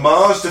 the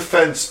Mars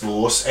Defence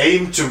Force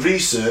aimed to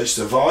research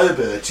the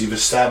viability of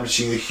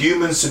establishing a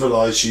human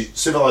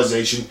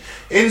civilization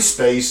in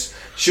space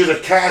should a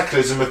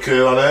cataclysm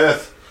occur on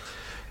Earth.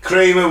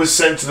 Kramer was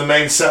sent to the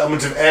main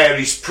settlement of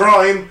Ares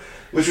Prime,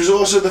 which was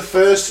also the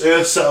first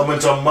Earth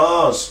settlement on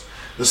Mars.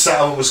 The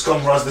settlement was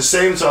comprised of the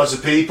same types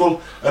of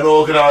people and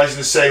organised in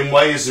the same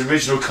way as the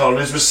original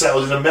colonies were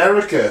settled in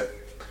America.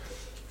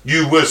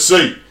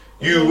 USA!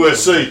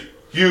 USA!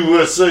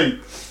 USA!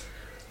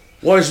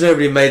 Why has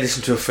nobody made this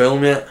into a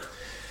film yet?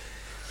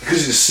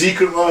 Because it's a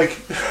secret, Mike.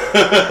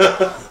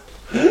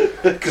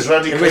 Because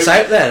Randy If it's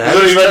out there now. There's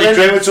only he's Randy telling-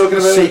 Kramer talking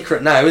it's about it.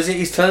 secret now, is it?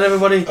 He's telling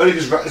everybody? Only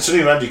because it's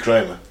only Randy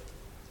Kramer.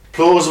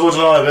 Plausible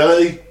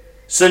deniability.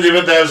 Send him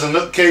up there as a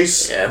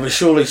nutcase. Yeah, but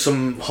surely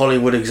some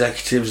Hollywood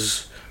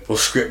executives or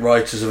script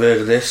writers have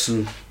heard of this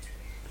and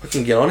we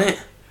can get on it.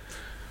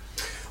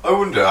 I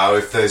wonder how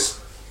if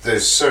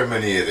there's so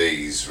many of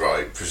these,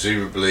 right?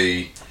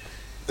 Presumably,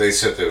 they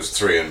said there was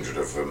 300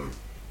 of them.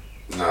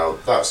 Now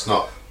that's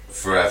not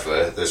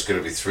forever. There's going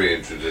to be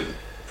 300 in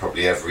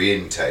probably every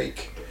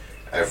intake,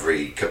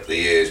 every couple of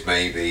years,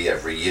 maybe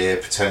every year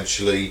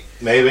potentially.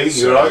 Maybe,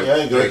 So you're right, yeah.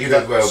 You've got there to keep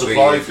could that well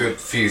supply. be a good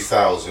few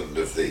thousand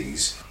of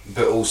these,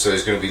 but also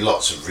there's going to be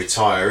lots of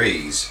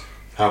retirees.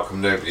 How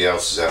come nobody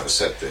else has ever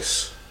said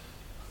this?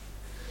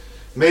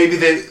 Maybe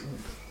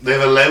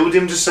they've allowed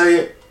him to say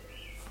it.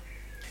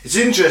 It's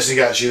interesting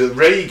actually that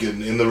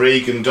Reagan, in the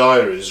Reagan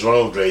diaries,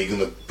 Ronald Reagan,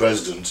 the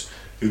president,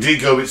 who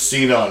did go a bit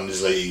senile in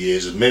his later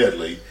years,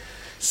 admittedly,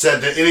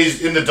 said that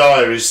in the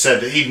diaries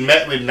said that he'd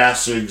met with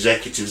NASA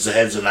executives, the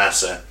heads of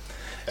NASA,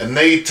 and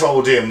they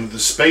told him that the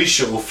space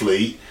shuttle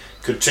fleet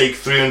could take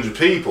 300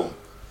 people.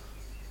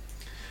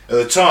 At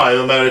the time,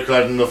 America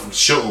had enough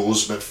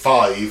shuttles, about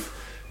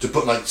 5, to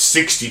put like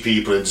 60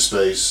 people into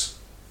space.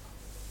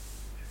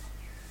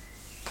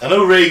 I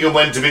know Reagan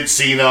went a bit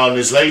senile in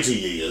his later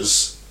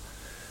years,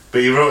 but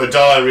he wrote a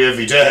diary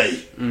every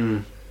day.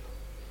 Mm.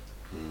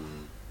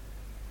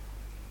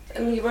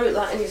 And you wrote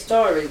that in his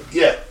diary.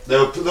 Yeah, they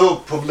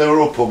were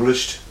all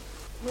published.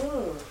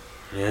 Oh.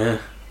 Yeah.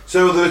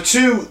 So there are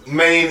 2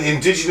 main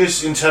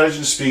indigenous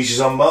intelligent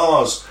species on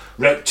Mars,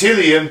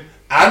 reptilian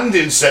and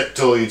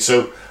insectoid.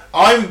 So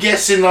I'm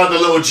guessing like the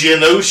little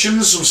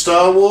Geonosians from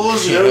Star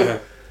Wars, you know?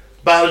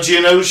 Battle of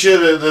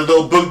Geonosia, the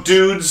little bug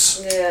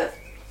dudes. Yeah.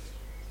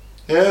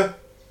 Yeah?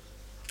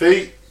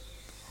 Pete?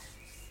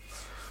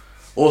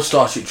 Or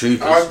Starship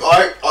Troopers.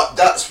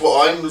 That's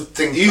what I'm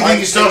thinking. You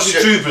think it's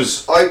Starship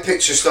Troopers? I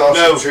picture Starship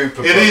No,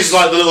 Trooper. it is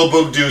like the little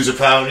bug dudes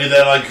apparently.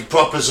 They're like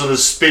proper sort of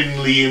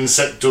spindly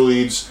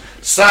insectoids.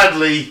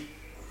 Sadly,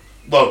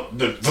 well, for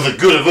the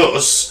good of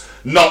us,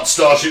 not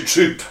Starship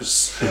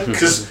Troopers.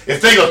 Because if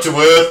they got to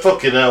Earth,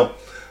 fucking hell.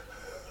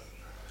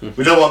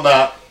 We don't want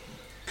that.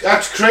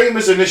 At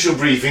Kramer's initial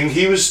briefing,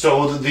 he was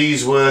told that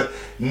these were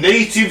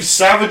native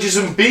savages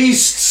and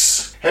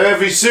beasts.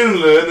 However, he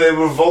soon learned they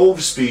were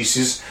evolved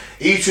species,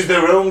 each with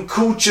their own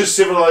culture,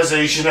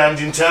 civilization and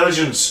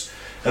intelligence,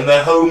 and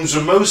their homes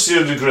were mostly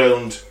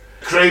underground.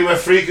 Kramer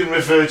frequently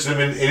referred to them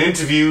in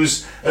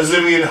interviews as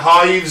living in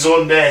hives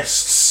or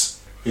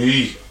nests.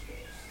 Eey.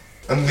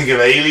 I'm thinking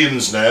of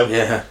aliens now.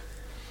 Yeah.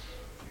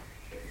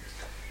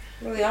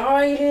 Well, they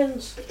are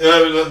aliens.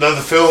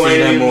 The film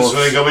aliens Xenomorphs.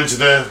 when they go into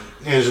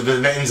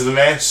the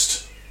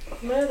nest.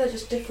 No, they're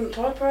just different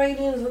type of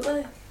aliens, aren't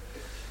they?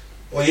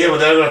 Well, yeah, but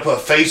they're going to put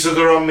a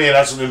facehugger on me and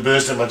have something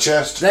burst in my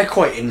chest. They're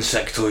quite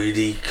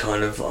insectoidy,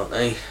 kind of, aren't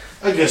they?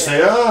 I guess they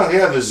are.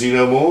 Yeah, the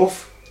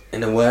xenomorph.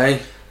 In a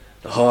way.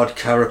 The hard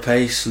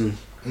carapace and...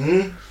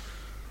 I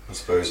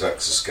suppose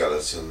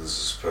exoskeletons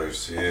as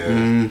opposed to,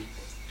 yeah.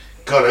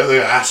 God, if they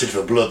got acid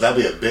for blood,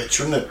 that'd be a bitch,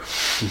 wouldn't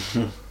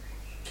it?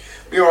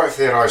 Be alright if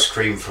they had ice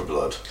cream for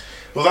blood.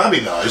 Well, that'd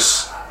be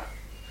nice.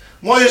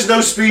 Why has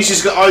no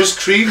species got ice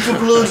cream for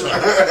blood?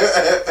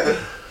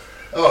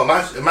 Oh,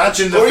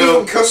 imagine the Or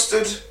film. even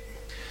custard.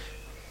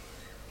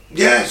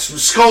 Yes,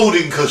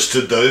 scalding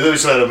custard though.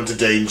 There's an element of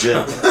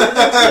danger.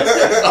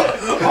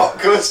 Hot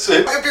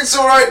custard. Hope it's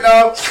alright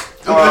now.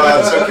 Oh,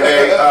 that's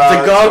okay.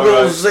 the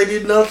goggles, they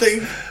did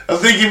nothing. I'm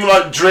thinking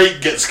like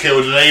Drake gets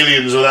killed in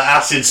Aliens with an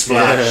acid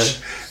splash.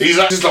 He's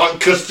like, just like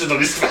custard on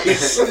his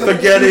face.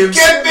 Forget him.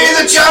 Get me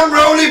the jam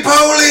roly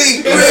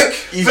poly, Rick!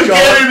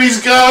 Forget him, he's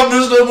gone.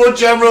 There's no more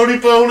jam roly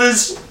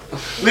polies.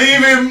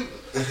 Leave him.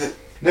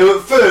 Now,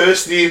 at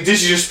first, the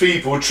indigenous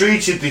people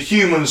treated the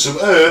humans from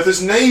Earth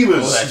as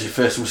neighbours. Well, that's your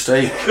first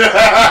mistake.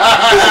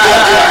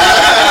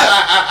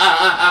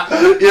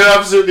 You're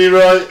absolutely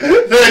right.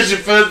 There's your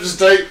first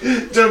mistake.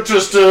 Don't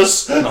trust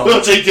us. No.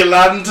 We'll take your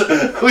land.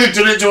 We've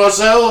done it to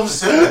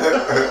ourselves.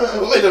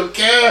 We don't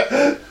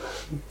care.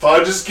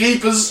 Finders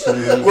keepers.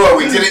 Well,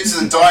 we did it to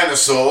the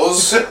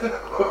dinosaurs.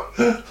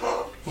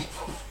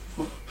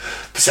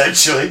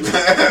 Potentially.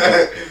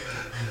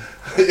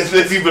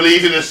 If you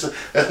believe in a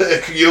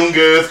young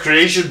Earth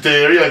creation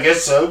theory, I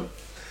guess so.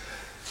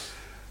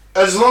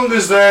 As long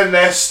as their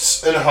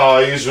nests and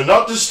hives were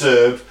not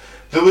disturbed,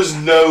 there was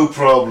no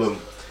problem.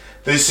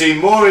 They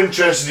seemed more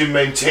interested in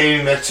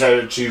maintaining their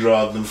territory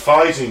rather than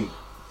fighting.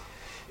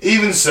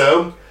 Even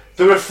so,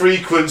 there were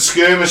frequent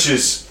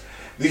skirmishes.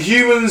 The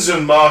humans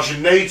and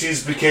Martian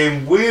natives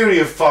became weary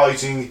of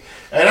fighting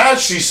and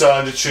actually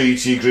signed a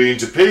treaty agreeing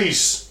to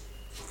peace.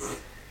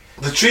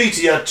 The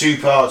treaty had two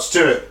parts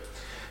to it.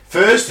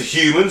 First, the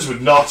humans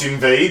would not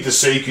invade the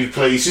sacred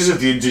places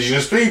of the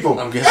indigenous people.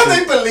 I'm And they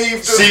guessing,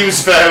 believed them.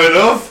 Seems fair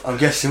enough. I'm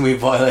guessing we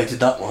violated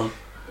that one.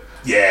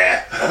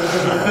 Yeah.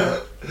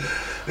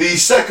 The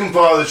second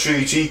part of the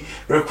treaty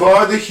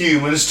required the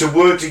humans to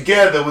work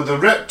together with the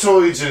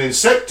reptoids and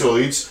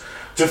insectoids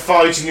to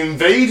fight an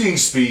invading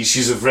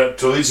species of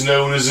reptoids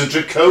known as the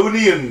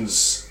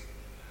Draconians.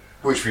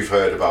 Which we've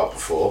heard about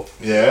before.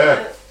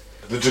 Yeah.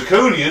 The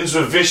Draconians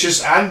were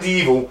vicious and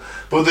evil,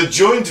 but the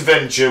joint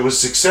venture was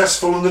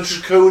successful and the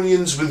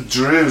Draconians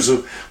withdrew.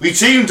 So we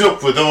teamed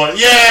up with them and went,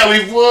 yeah,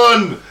 we've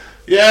won!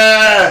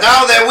 Yeah!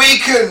 Now they're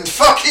weakened!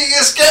 Fucking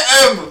let's get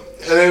them!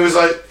 And it was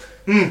like,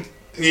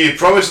 you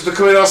promised to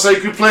come in our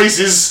sacred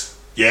places?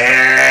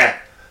 Yeah!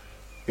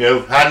 You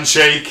know,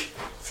 handshake,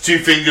 2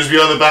 fingers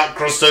behind the back,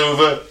 crossed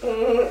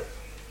over.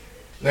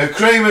 Now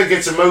Kramer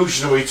gets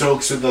emotional when he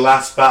talks about the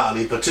last battle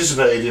he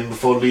participated in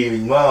before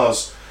leaving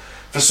Mars.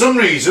 For some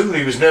reason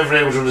he was never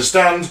able to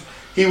understand,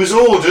 he was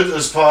ordered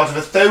as part of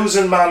a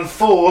 1,000-man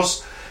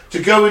force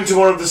to go into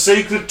one of the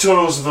sacred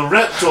tunnels of the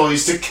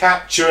reptoids to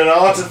capture an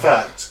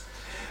artifact.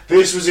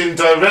 This was in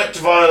direct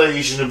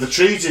violation of the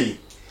treaty.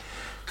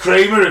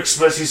 Kramer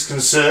expressed his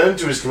concern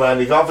to his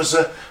commanding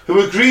officer, who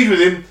agreed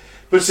with him,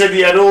 but said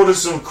he had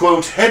orders from,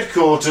 quote,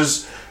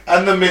 headquarters,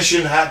 and the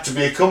mission had to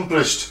be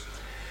accomplished.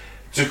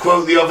 To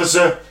quote the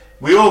officer,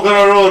 "We all got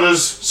our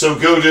orders, so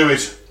go do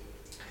it."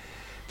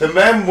 The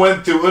men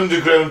went through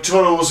underground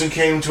tunnels and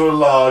came to a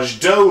large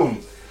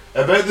dome,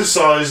 about the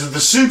size of the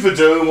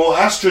Superdome or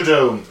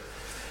Astrodome.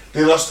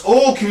 They lost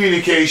all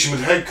communication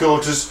with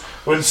headquarters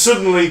when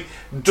suddenly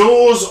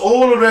doors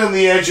all around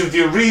the edge of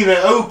the arena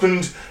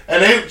opened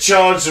and out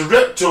charged the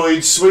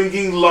reptoids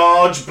swinging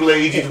large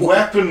bladed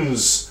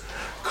weapons.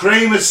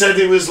 Kramer said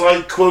it was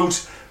like,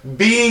 quote,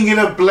 being in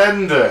a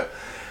blender.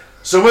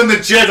 So when the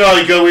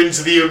Jedi go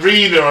into the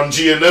arena on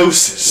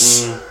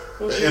Geonosis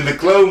in the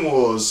Clone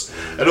Wars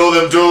and all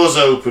them doors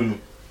open,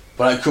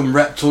 But I come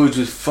reptoids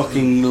with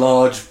fucking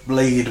large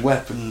bladed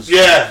weapons.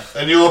 yeah,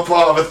 and you're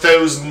part of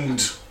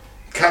 1,000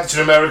 Captain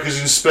Americas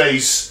in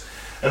space,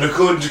 and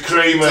according to Do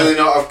Kramer, they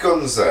not have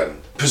guns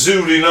then?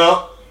 presumably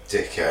not.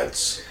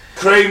 Dickheads.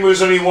 Kramer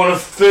was only one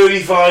of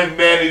 35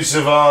 men who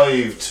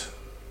survived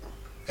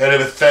out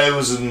of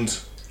 1,000.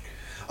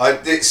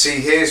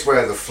 See, here's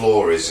where the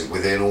flaw is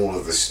within all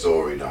of the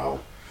story now.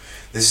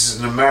 This is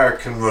an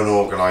American-run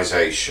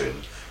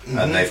organisation,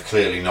 and they've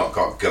clearly not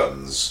got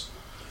guns.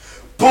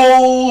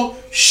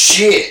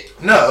 Bullshit!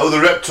 No, the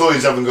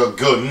reptoids haven't got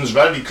guns.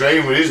 Randy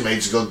Kramer and his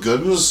mates have got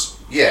guns.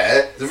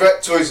 Yeah, the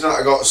reptoids not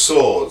have got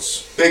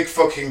swords. Big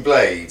fucking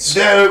blades.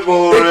 They're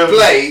more... Big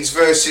blades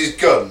versus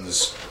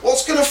guns.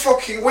 What's gonna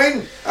fucking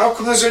win? How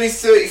come there's only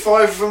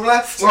 35 of them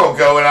left? Well,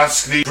 go and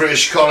ask the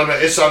British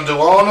columnist Isan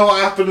Duano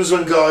what happens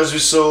when guys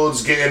with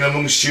swords get in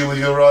amongst you with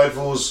your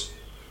rifles.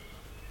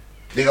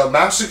 They got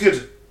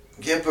massacred.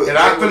 Yeah, but It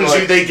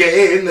happens. They get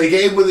in. They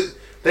get in with it.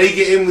 They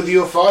get in with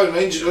your firing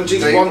range. It don't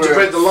take long to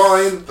break the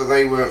line. But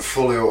they weren't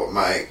fully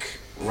automatic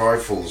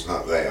rifles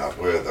that they had,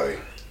 were they?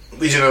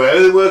 We don't know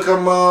how they work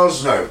on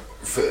Mars. No,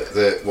 for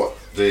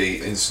the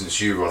instance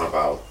you were on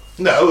about.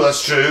 No,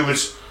 that's true, but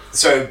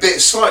So a bit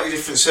slightly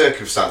different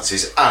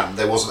circumstances, and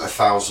there wasn't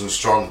 1,000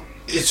 strong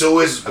it's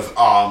always... of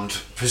armed,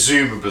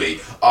 presumably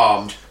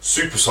armed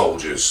super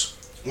soldiers.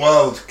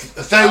 Well,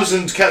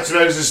 1,000 Captain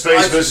Americas in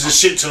space versus a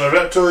shit ton of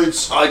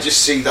reptoids. I just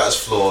see that as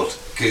flawed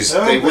because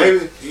Oh, they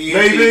maybe. you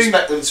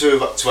expect them to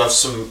have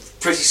some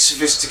pretty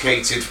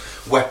sophisticated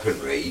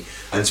weaponry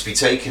and to be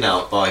taken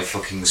out by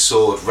fucking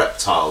sword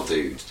reptile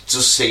dude. It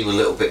does seem a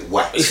little bit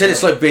wet. He said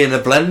it's like being a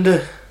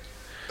blender.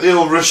 They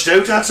all rushed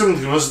out at him.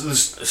 Because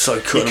It's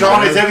like you cutting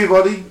can't them hit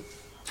everybody.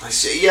 I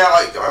see. Yeah,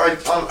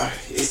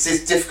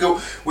 it's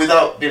difficult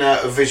without being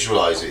able to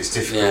visualise it. It's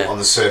difficult Yeah. on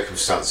the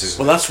circumstances.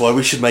 Well, that's why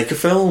we should make a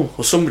film,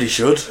 or somebody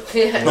should.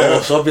 Yeah. Not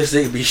us,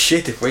 obviously, it'd be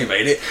shit if we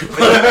made it.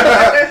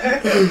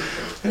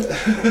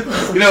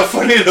 You know,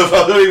 funny enough,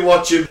 I'm only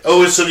watching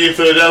Always Sunny in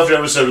Philadelphia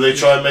episode where they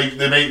try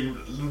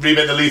and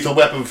remake the Lethal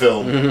Weapon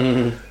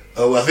film.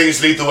 Oh, I think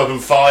it's Lethal Weapon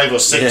 5 or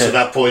 6 Yeah. at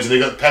that point, and they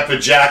got Pepper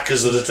Jack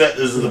as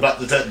the black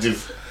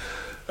detective.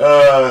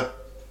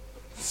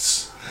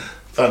 It's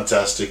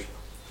fantastic.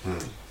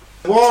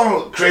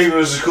 While Kramer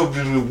is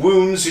accompanied with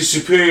wounds, his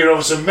superior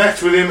officer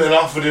met with him and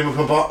offered him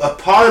a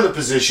pilot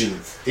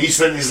position. He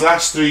spent his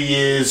last 3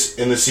 years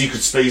in the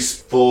Secret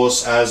Space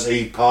Force as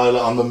a pilot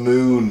on the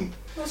moon.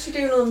 What's he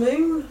doing on the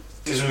moon?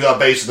 Because we've got a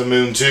base on the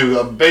moon too. We've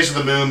got a base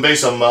on the moon,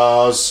 base on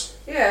Mars.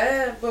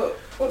 Yeah, but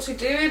what's he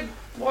doing?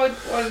 Why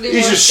did he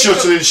He's want just to pick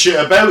up- shuttling shit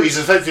about. He's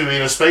effectively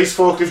being a space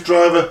forklift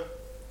driver.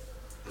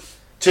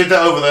 Take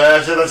that over there,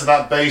 take that to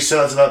that base, take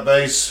that to that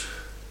base.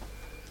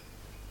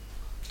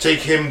 Take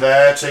him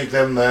there, take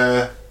them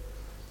there.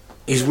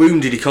 He's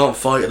wounded, he can't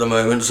fight at the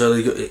moment, so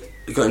they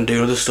got him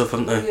doing other stuff,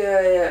 haven't they?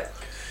 Yeah.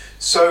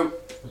 So,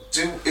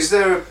 is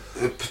there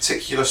a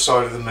particular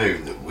side of the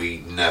moon that we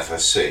never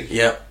see?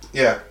 Yeah.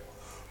 Yeah.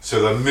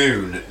 So the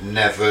moon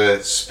never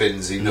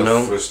spins enough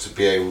No. for us to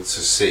be able to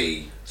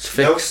see It's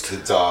fixed. the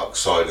dark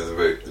side of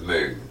the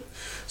moon.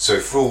 So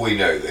for all we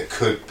know, there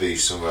could be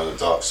somewhere on the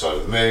dark side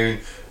of the moon,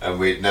 and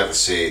we'd never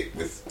see it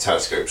with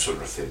telescopes or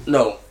nothing.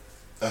 No.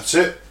 That's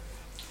it.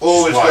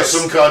 Or it's got Right.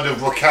 some kind of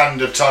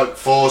Wakanda type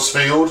force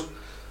field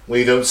where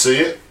you don't see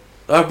it.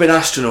 There have been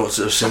astronauts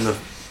that have seen the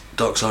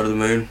dark side of the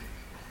moon.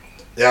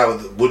 Yeah,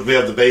 would we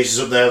have the bases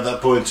up there at that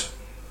point?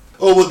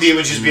 Or would the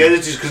images be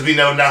edited because we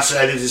know NASA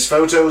edited his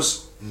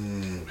photos?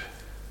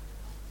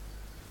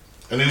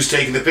 And who's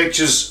taking the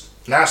pictures?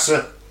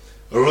 NASA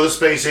or other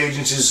space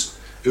agencies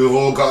who have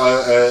all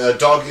got a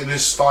dog in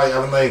this fight,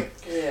 haven't they?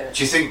 Yeah.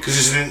 Do you think?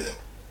 Because they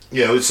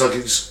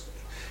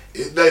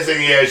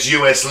think it's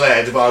US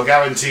led, but I'll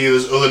guarantee you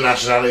there's other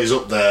nationalities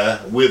up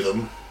there with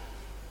them.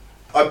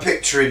 I'm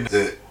picturing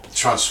the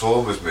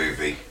Transformers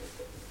movie,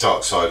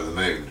 Dark Side of the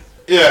Moon,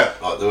 Yeah,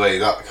 like the way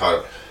that kind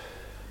of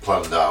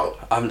planned out.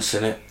 I haven't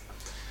seen it.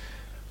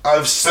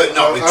 But But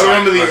not with I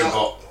remember giant the.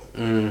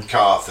 robot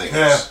car things.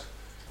 Yeah.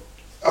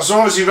 So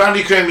obviously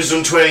Randy Kramer's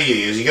done 20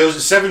 years. He goes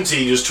at 17,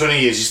 he does 20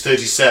 years, he's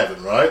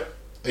 37, right?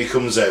 He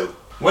comes out.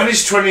 When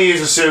his 20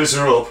 years of service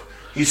are up,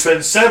 he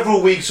spent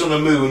several weeks on the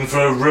moon for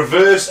a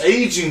reverse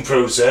aging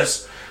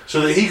process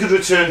so that he could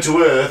return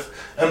to Earth,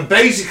 and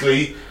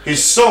basically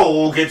his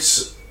soul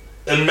his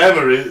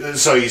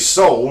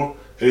soul,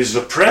 his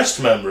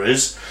repressed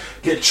memories,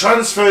 get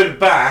transferred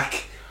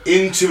back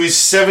into his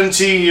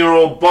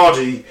 17-year-old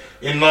body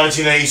in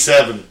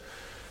 1987.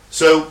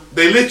 So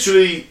they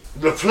literally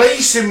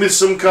replace him with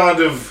some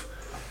kind of,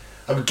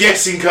 I'm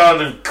guessing,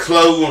 kind of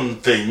clone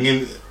thing.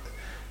 And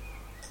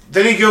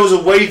then he goes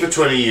away for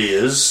 20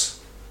 years,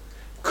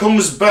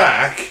 comes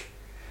back,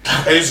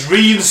 and is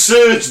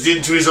reinserted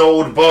into his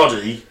old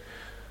body.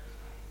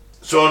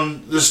 So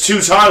there's two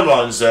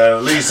timelines there,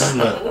 at least, isn't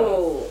there?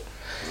 Oh.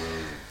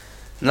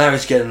 Now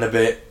it's getting a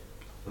bit...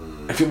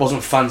 If it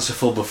wasn't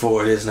fanciful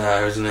before, it is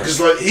now, isn't it? Because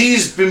like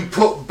he's been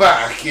put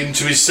back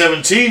into his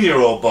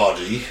 17-year-old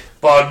body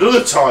by another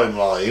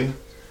timeline.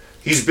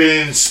 He's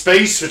been in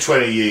space for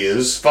 20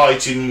 years,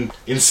 fighting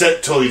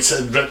insectoids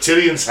and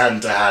reptilians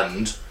hand to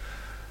hand.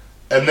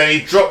 And then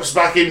he drops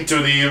back into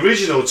the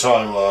original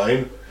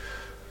timeline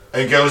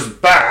and goes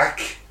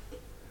back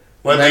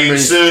when they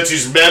Memories. insert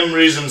his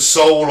memories and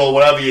soul or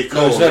whatever you No,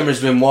 call his it.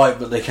 memory's been wiped,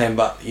 but they came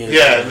back. You know,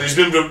 Yeah, they've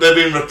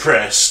been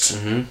repressed.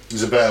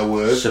 Is a better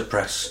word.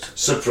 suppressed.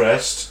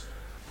 Suppressed.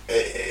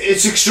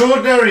 It's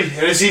extraordinary,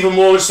 and it's even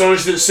more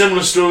astonishing that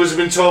similar stories have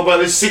been told by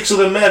these 6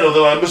 other men,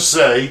 although I must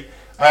say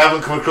I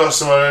haven't come across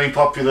them on any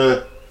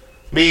popular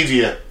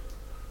media.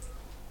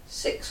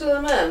 6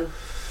 other men.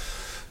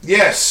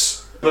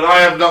 Yes, but I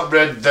have not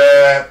read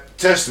their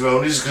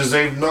testimonies because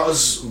they're not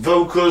as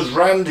vocal as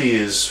Randy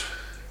is.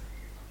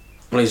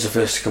 Well, he's the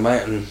first to come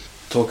out and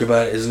talk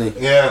about it, isn't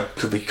he? Yeah.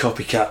 Could be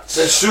copycats.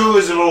 Their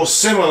stories are all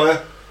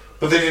similar,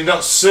 but they did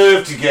not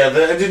serve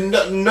together and did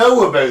not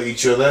know about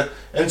each other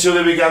until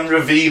they began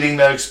revealing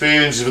their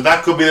experiences. But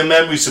that could be the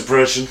memory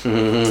suppression.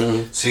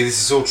 See,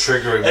 this is all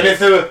triggering. And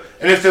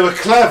if they were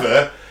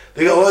clever,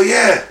 they go, "Oh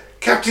yeah,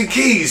 Captain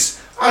Keyes,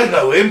 I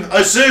know him.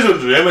 I served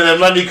under him." And then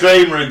Randy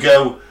Kramer would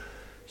go,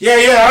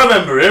 Yeah, I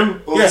remember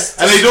him. Well, Yes,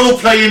 and they'd all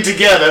play in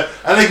together,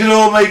 and they could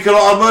all make a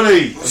lot of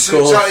money. That's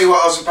course. exactly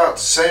what I was about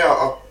to say.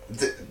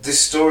 This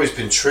story's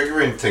been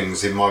triggering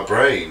things in my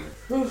brain.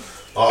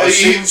 I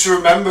seem to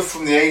remember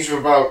from the age of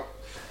about...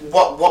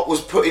 What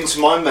was put into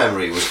my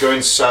memory was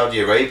going to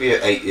Saudi Arabia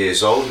at 8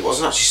 years old. It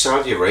wasn't actually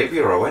Saudi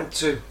Arabia I went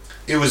to.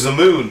 It was the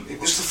moon. It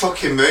was the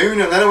fucking moon,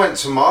 and then I went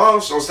to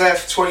Mars. I was there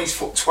for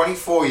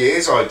 24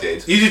 years, I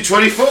did. You did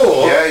 24?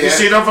 Yeah. You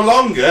stayed on for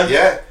longer?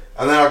 Yeah,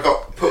 and then I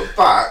got put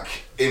back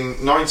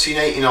in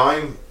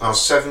 1989. I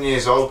was 7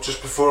 years old,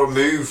 just before I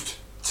moved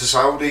to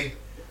Saudi.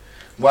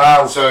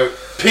 Wow. So,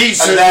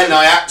 Pizza. and then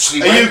I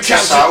actually went to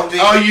Saudi.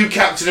 Are you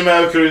Captain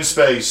America in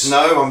space?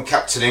 No, I'm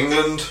Captain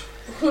England.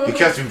 You're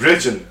Captain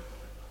Britain.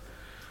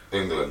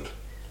 England.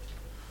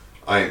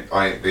 I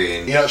ain't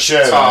being You're not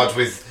sure. tarred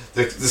with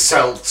the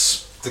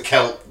Celts, the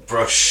Celt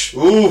brush.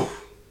 Ooh,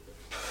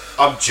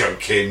 I'm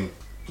joking.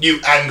 you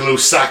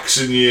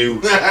Anglo-Saxon,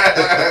 you.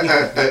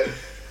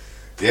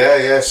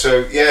 Yeah.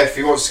 So if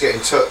he wants to get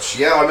in touch,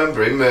 I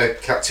remember him,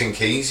 Captain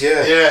Keys.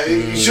 Yeah. Yeah,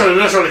 he's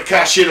not trying to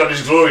cash in on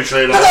his glory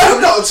trail. No,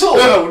 not at all.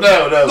 No.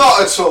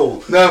 Not at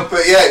all. No.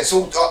 But yeah, it's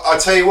all. I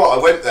tell you what,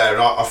 I went there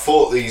and I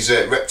fought these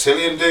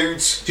reptilian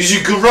dudes. Did you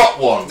garrot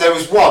one? There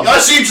was one. I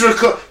seem to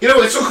recall. You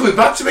know, it's all coming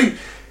back to me.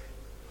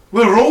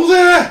 We were all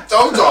there.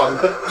 Hold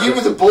on, you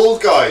were the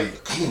bald guy.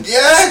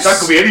 Yes. That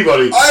could be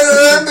anybody.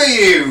 I remember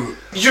you.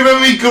 Do you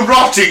remember me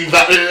garrotting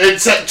that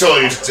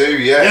insectoid? I do,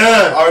 yeah.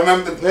 Yeah. I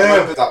remember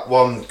that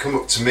one come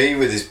up to me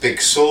with his big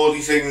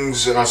swordy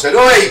things, and I said,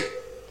 "Oi,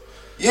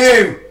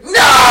 you,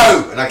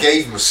 no!" And I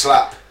gave him a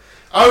slap.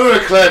 I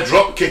remember Claire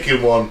drop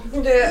kicking one.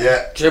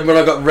 Yeah. Do you remember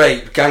when I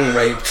got gang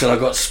raped, and I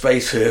got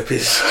space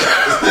herpes?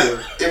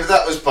 If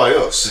that was by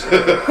us.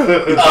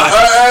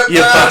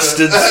 You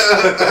bastards.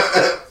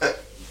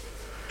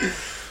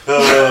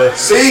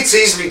 See, it's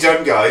easily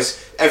done, guys.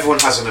 Everyone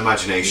has an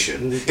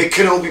imagination. It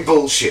can all be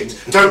bullshit.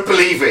 Don't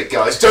believe it,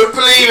 guys. Don't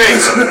believe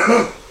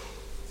it!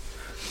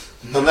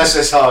 Unless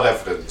there's hard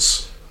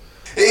evidence.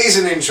 It is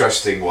an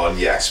interesting one,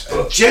 yes,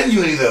 but...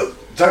 Genuinely though,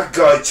 that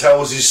guy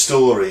tells his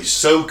stories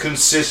so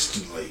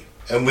consistently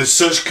and with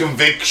such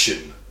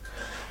conviction.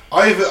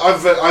 I've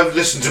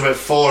listened to about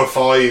 4 or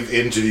 5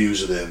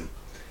 interviews with him,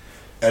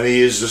 and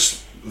he has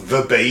just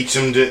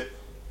verbatimed it.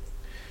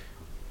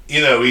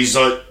 You know, he's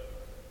like...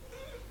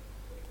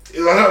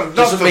 Not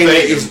Doesn't mean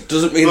that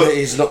verbatim,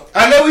 he's not.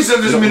 I know he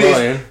doesn't mean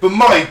lying. he's, but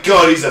my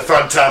God, he's a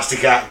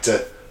fantastic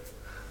actor.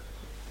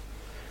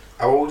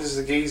 How old is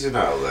the geezer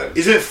now, then?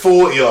 He's about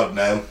 40 odd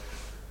now.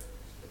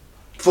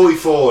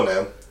 44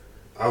 now.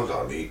 Hold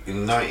on,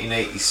 in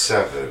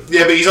 1987.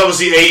 Yeah, but he's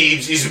obviously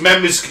aged. His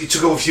memories, it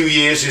took him a few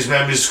years for his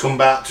memories to come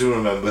back to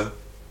remember.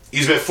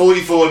 He's about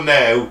 44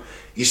 now.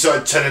 He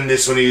started telling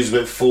this when he was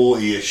about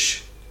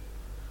 40-ish.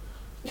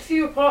 If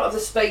you were part of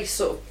the space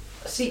sort of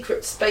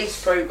secret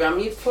space program,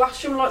 you'd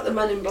flash them like the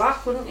Men in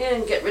Black, wouldn't you,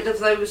 and get rid of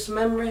those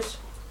memories?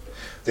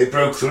 They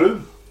broke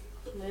through.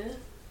 Yeah.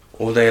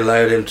 Or they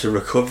allowed him to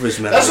recover his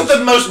memories. That's not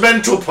the most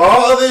mental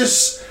part of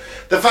this.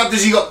 The fact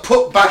is he got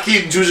put back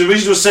into his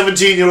original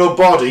 17-year-old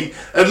body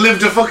and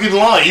lived a fucking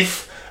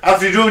life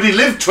after he'd already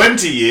lived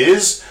 20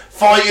 years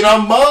fighting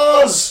on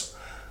Mars.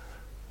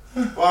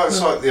 Well, it's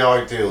like the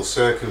ideal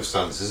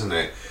circumstance, isn't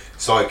it?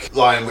 It's like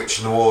Lion, Witch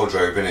and the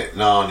Wardrobe, innit?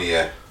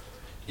 Narnia.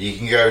 You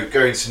can go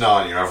into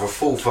Narnia and have a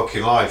full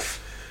fucking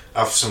life,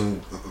 have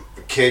some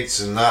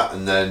kids and that,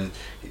 and then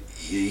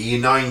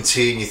you're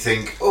 90 and you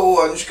think,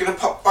 oh, I'm just going to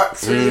pop back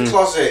through the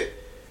closet.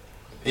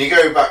 And you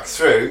go back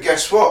through, and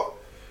guess what?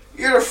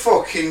 You're a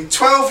fucking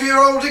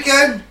 12-year-old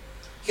again.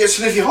 You get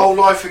to live your whole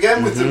life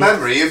again with the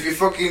memory of your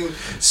fucking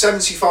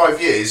 75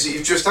 years that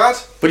you've just had.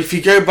 But if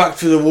you go back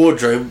through the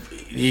wardrobe,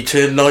 you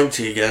turn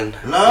 90 again.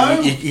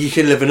 No. You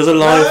can live another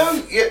life. No,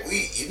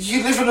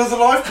 you live another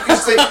life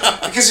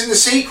because in the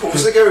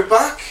sequels they go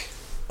back.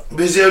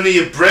 But it's only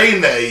your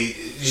brain that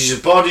use your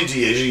body to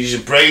use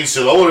your brain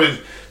still.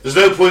 There's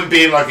no point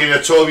being like in a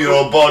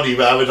 12-year-old body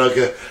but having like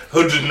a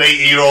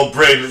 180-year-old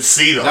brain that's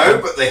senile.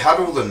 No, but they had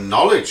all the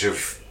knowledge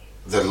of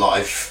the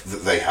life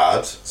that they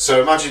had.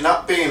 So imagine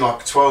that being like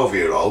a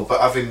 12-year-old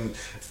but having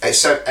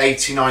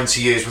 80,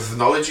 90 years worth of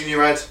knowledge in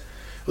your head.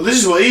 Well,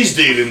 this is what he's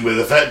dealing with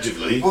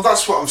effectively. Well,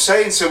 that's what I'm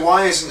saying. So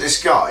why isn't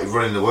this guy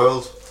running the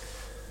world?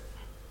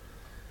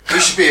 He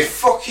should be a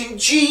fucking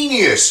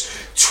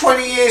genius.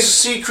 20 years of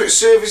Secret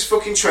Service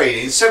fucking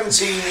training,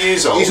 17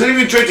 years old. He's not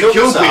even trying to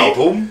kill Comes out.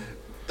 people.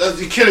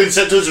 He's killing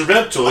insectoids and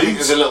I think reptoids.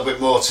 there's a little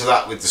bit more to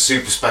that with the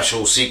super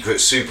special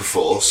secret super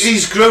force.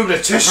 He's grown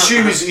a test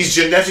tube. He's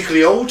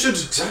genetically altered.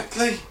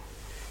 Exactly.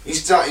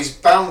 He's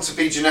bound to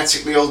be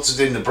genetically altered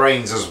in the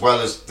brains as well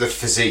as the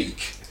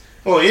physique.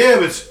 Oh yeah,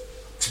 but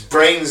It's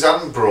brains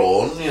and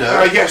brawn, you know.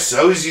 I guess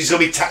so. He's got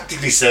to be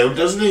tactically sound,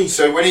 doesn't he?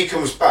 So when he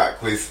comes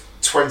back with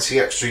 20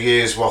 extra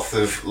years worth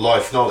of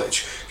life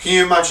knowledge, can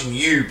you imagine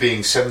you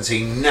being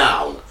 17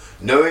 now,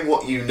 knowing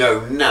what you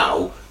know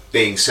now,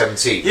 being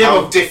 17. Yeah,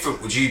 How but-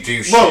 different would you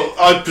do shit? Well,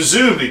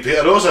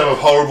 I'd also have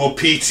a horrible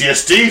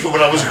PTSD from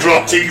when I was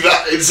grotting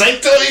that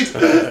insectoid.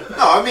 no,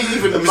 I mean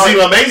even I see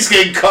my mates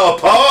getting cut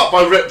apart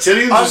by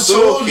reptilians I'm and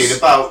swords. talking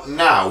about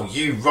now,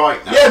 you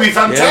right now. Yeah, it'd be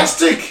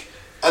fantastic.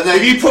 And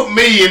then If you put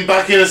me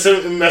back in a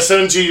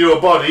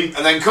 17-year-old body,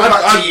 And then come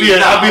back to you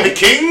now. I'd be the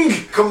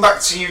king. come back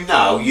to you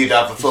now, you'd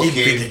have a fucking.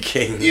 You'd be the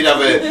king. You'd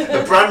have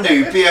a brand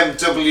new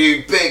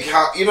BMW, big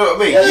hat. You know what I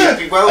mean? Yeah, You'd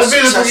be well I'd be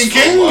the successful. fucking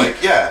king.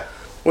 Like, yeah.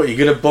 What, you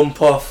gonna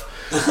bump off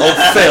old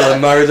Phil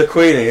and marry the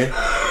Queen, are you?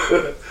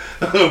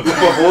 All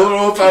the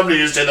royal family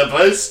is in a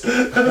place. The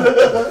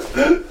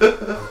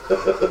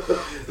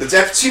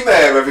deputy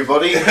mayor,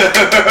 everybody.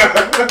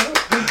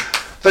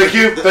 Thank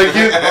you.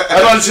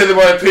 I'd like to say that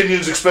my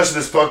opinions expressed in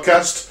this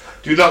podcast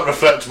do not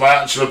reflect my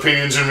actual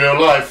opinions in real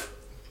life.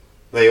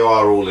 They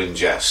are all in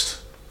jest.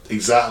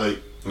 Exactly.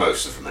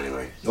 Most of them,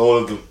 anyway. All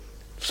of them.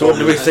 So what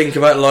do we think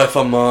about life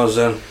on Mars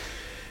then?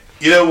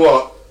 You know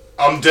what?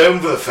 I'm down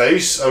for the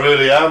face. I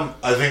really am.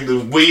 I think the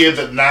weird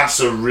that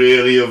NASA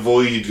really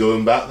avoided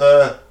going back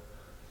there.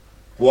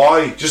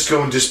 Why? Just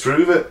go and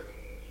disprove it.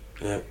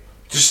 Yeah.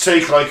 Just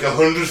take like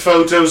 100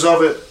 photos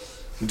of it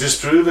and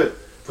disprove it.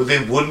 But they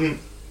wouldn't.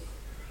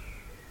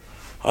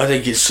 I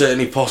think it's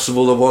certainly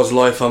possible there was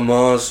life on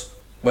Mars,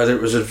 whether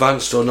it was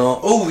advanced or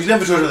not. Oh, we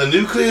never talked about the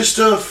nuclear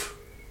stuff.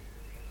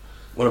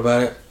 What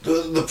about it?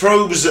 The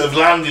probes that have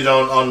landed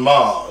on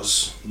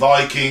Mars,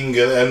 Viking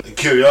and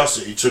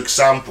Curiosity, took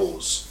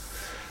samples.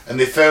 And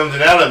they found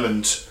an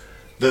element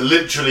that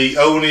literally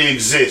only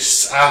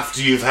exists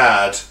after you've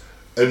had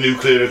a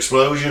nuclear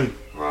explosion.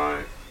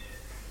 Right.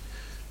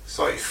 It's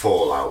like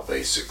fallout,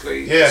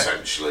 basically. Yeah.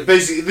 Essentially.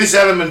 Basically, this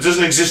element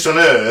doesn't exist on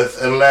Earth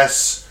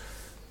unless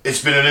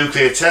it's been a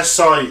nuclear test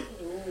site.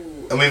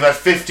 And we've had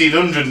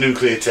 1,500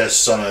 nuclear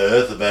tests on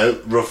Earth,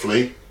 about,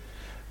 roughly.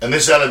 And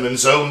this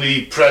element's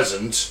only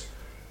present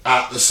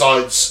at the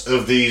sites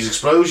of these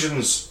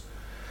explosions.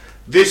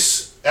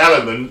 This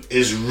element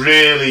is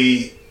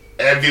really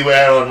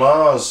everywhere on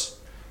Mars.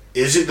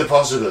 Is it the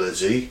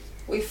possibility?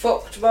 We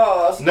fucked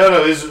Mars. No,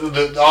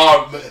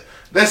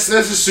 let's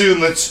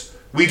assume that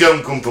we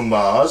don't come from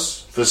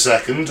Mars for a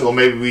second, or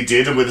maybe we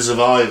did and we're the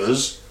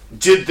survivors.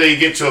 Did they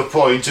get to a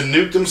point and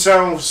nuke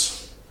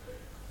themselves?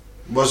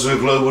 Was there a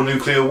global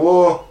nuclear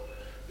war?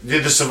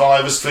 Did the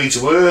survivors flee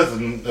to Earth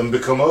and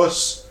become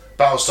us?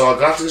 Battlestar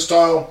Galactica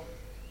style?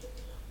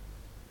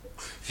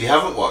 If you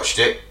haven't watched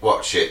it,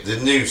 watch it. The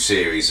new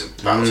series of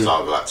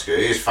Battlestar Galactica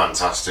is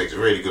fantastic. It's a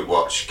really good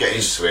watch. Get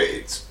into it.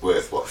 It's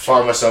worth watching.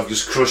 Find myself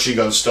just crushing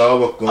on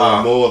Starbuck more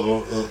and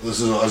more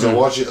as I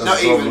watch it. That's Not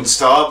the problem. even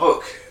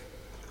Starbuck.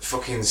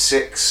 Fucking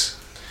Six.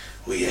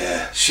 Well,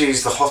 yeah.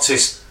 She's the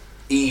hottest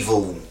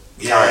evil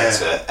Yeah.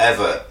 character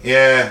ever.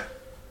 Yeah.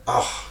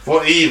 Oh,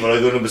 What evil? I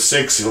go number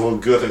 6 if I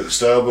want good at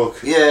Starbuck.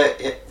 yeah,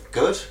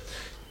 good.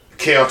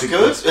 Chaotic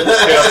Good.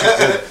 Chaotic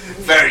good.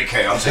 Very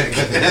chaotic.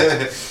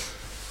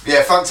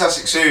 Yeah,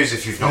 fantastic series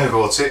if you've not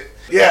caught it.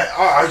 Yeah,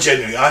 I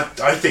genuinely,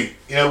 I think,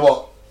 you know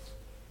what?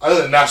 I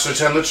think NASA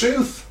tell the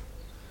truth.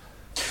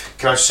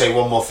 Can I just say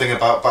one more thing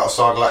about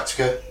Battlestar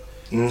Galactica?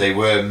 They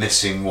were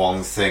missing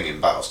one thing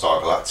in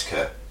Battlestar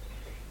Galactica.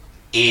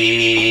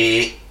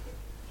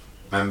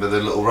 Remember the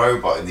little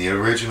robot in the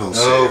original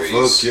series?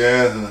 Oh, fuck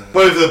yeah.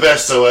 Probably for the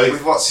best, though, eh?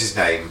 With what's his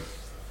name?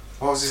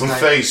 What was his From name?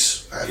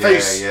 Face.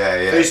 Face.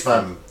 Yeah. Face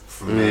Man.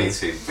 From the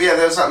 80s. But yeah,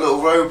 there was that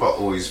little robot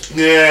always.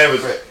 Yeah,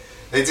 but But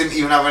they didn't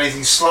even have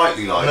anything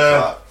slightly like No.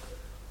 that.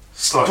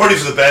 Slightly. probably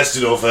for the best,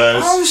 in all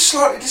fairness. I was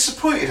slightly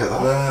disappointed at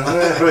that.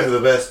 Yeah, probably for the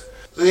best.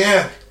 So,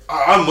 yeah,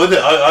 I'm with it.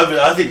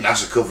 I think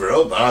NASA cover it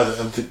up, man.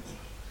 I think,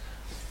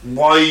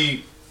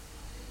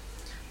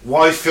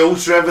 why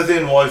filter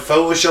everything? Why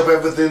Photoshop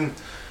everything?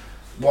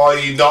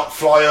 Why not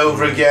fly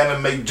over again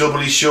and make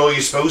doubly sure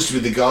you're supposed to be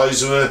the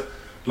guys who are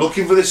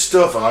looking for this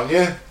stuff, aren't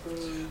you?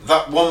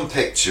 That one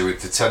picture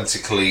with the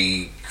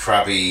tentacly,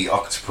 crabby,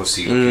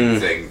 octopusy looking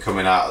thing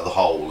coming out of the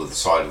hole of the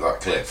side of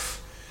that cliff.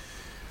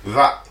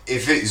 That,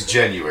 if it's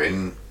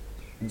genuine,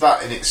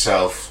 that in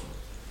itself,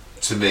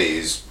 to me,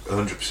 is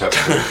 100%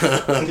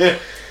 proof. Yeah.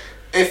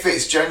 If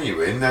it's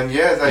genuine, then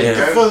yeah, there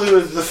Yeah. you go.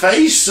 The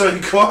face, so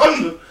come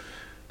on.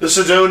 The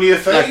Sidonia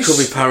face. That could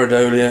be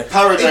pareidolia.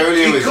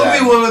 Pareidolia It with could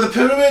them. be one of the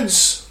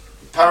pyramids.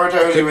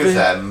 Pareidolia Could with be.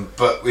 them,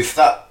 but with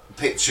that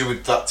picture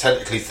with that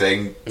tentacly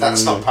thing,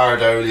 that's not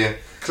pareidolia.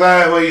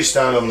 Claire, where you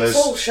stand on It's this?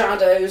 all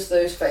shadows,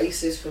 those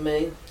faces for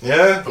me.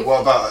 Yeah? But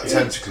what about that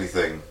tentacly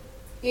thing?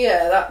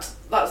 Yeah,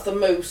 that's the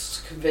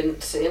most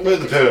convincing. Where are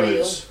the It's real.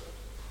 pyramids?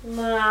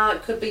 Nah,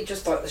 it could be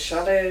just like the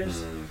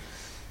shadows.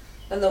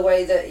 And the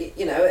way that,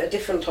 you know, at a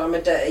different time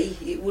of day,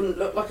 it wouldn't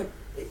look like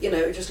it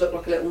would just look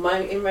like a little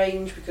mountain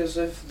range because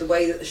of the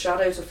way that the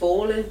shadows are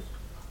falling.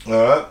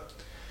 Alright.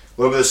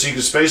 What about the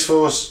Secret Space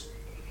Force?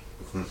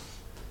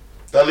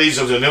 That leads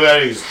up to new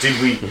areas.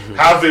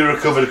 Have we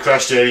recovered a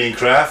crashed alien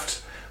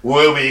craft?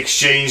 Were we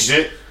exchanged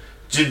it?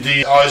 Did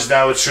the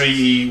Eisenhower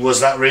Treaty,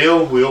 was that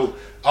real?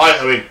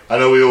 I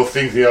know we all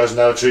think the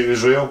Eisenhower Treaty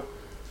was real.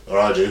 Or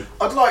I do.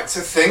 I'd like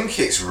to think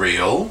it's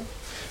real.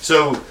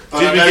 So, But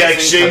did I we don't get think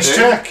exchange I do.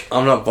 check?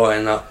 I'm not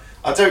buying that.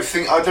 I don't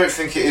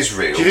think it is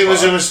real. Do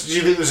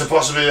you think there's a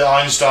possibility that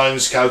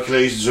Einstein's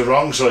calculations are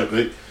wrong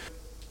slightly?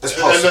 There's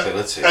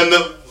possibility. And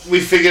that we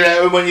figured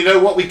out when, you know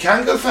what, we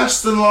can go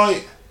faster than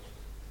light.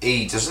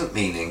 E doesn't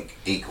mean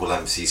equal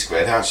MC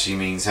squared. It actually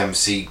means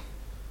MC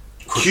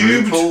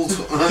Cubed. quadrupled.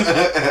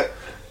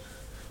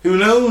 Who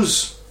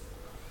knows?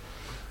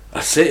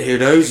 That's it. Who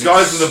knows? The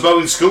guy from the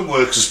Boeing Scum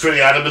Works is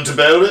pretty adamant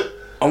about it.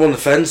 I'm on the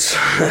fence.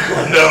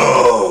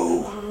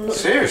 No.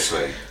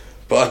 Seriously.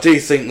 But I do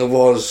think there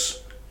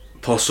was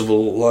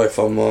possible life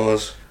on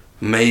Mars.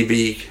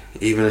 Maybe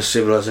even a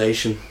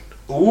civilization.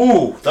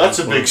 Ooh, that's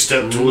a big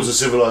step towards a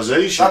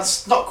civilization.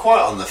 That's not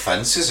quite on the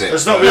fence, is it?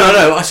 That's not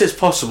No, I said it's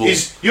possible.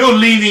 You're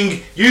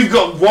leaning. You've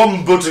got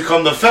one buttock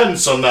on the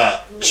fence on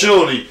that.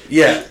 Surely.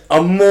 Yeah,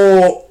 I'm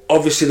more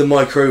obviously the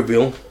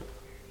microbial.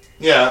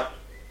 Yeah.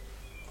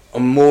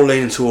 I'm more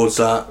leaning towards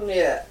that.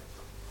 Yeah.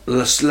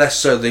 Less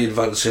so the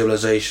advanced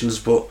civilizations,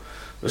 but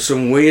there's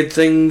some weird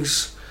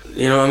things.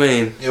 You know what I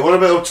mean? Yeah. What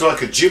about up to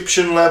like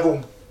Egyptian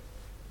level?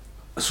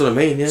 That's what I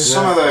mean. Yeah.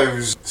 Some of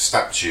those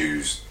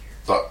statues,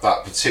 that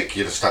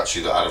particular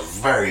statue that had a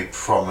very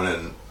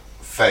prominent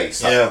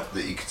face, that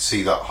you could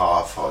see that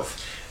half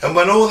of. And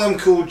when all them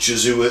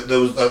cultures who were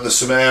those, like the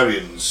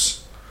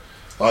Sumerians,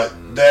 like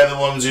they're the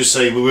ones who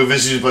say we were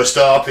visited by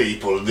star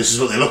people and this is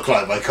what they look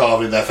like by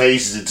carving their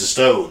faces into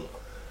stone.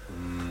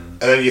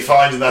 And then you're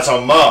finding that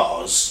on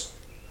Mars.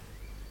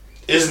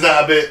 Isn't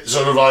that a bit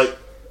sort of like,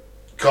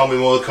 can't be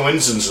more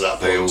coincidence at that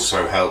point? They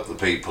also helped the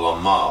people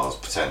on Mars,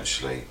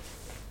 potentially.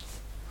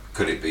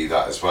 Could it be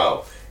that as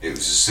well? It was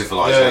a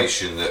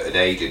civilization that had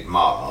aided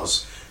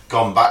Mars,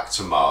 gone back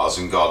to Mars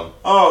and gone,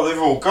 oh, they've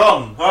all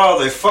gone. Oh,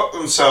 they fucked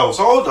themselves.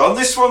 Hold on,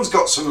 this one's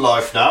got some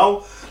life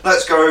now.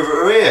 Let's go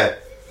over here.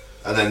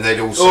 And then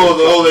they'd also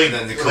and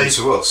then they come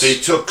to us. They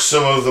took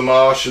some of the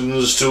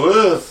Martians to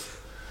Earth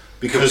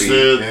because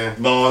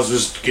Mars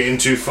was getting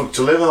too fucked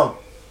to live on.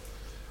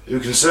 Who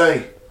can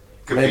say?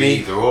 Could be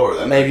either or of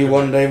them. Maybe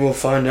one day we'll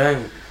find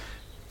out.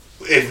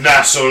 If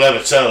NASA will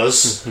ever tell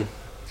us.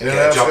 Get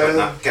a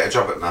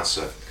job at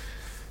NASA.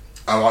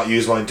 I might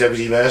use my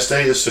deputy mayor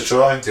status to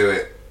try. Do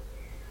it.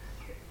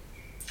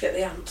 Get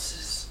the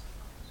answers.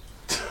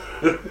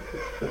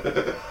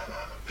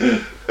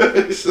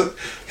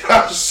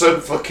 That's so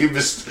fucking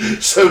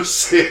so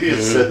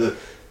serious.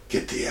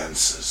 Get the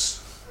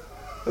answers.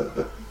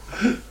 Well,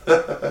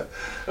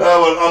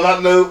 on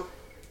that note,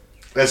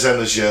 let's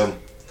end the show.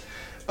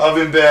 I've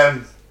been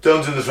Ben.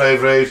 Don't do the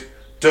favour aid.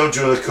 Don't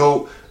join the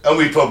cult. And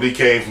we probably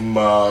came from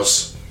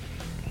Mars.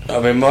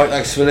 I've been Mike.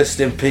 Thanks for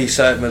listening. Peace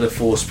out. May the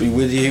force be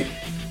with you.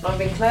 I've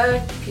been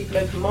Claire. Keep an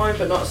open mind,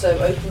 but not so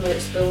open that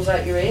it spills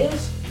out your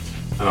ears.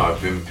 And I've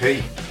been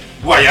Pete.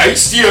 Why, I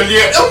steal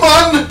little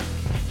man!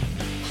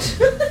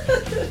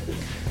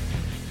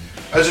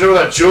 I don't know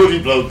where that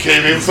Geordie bloke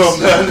came in from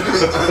then.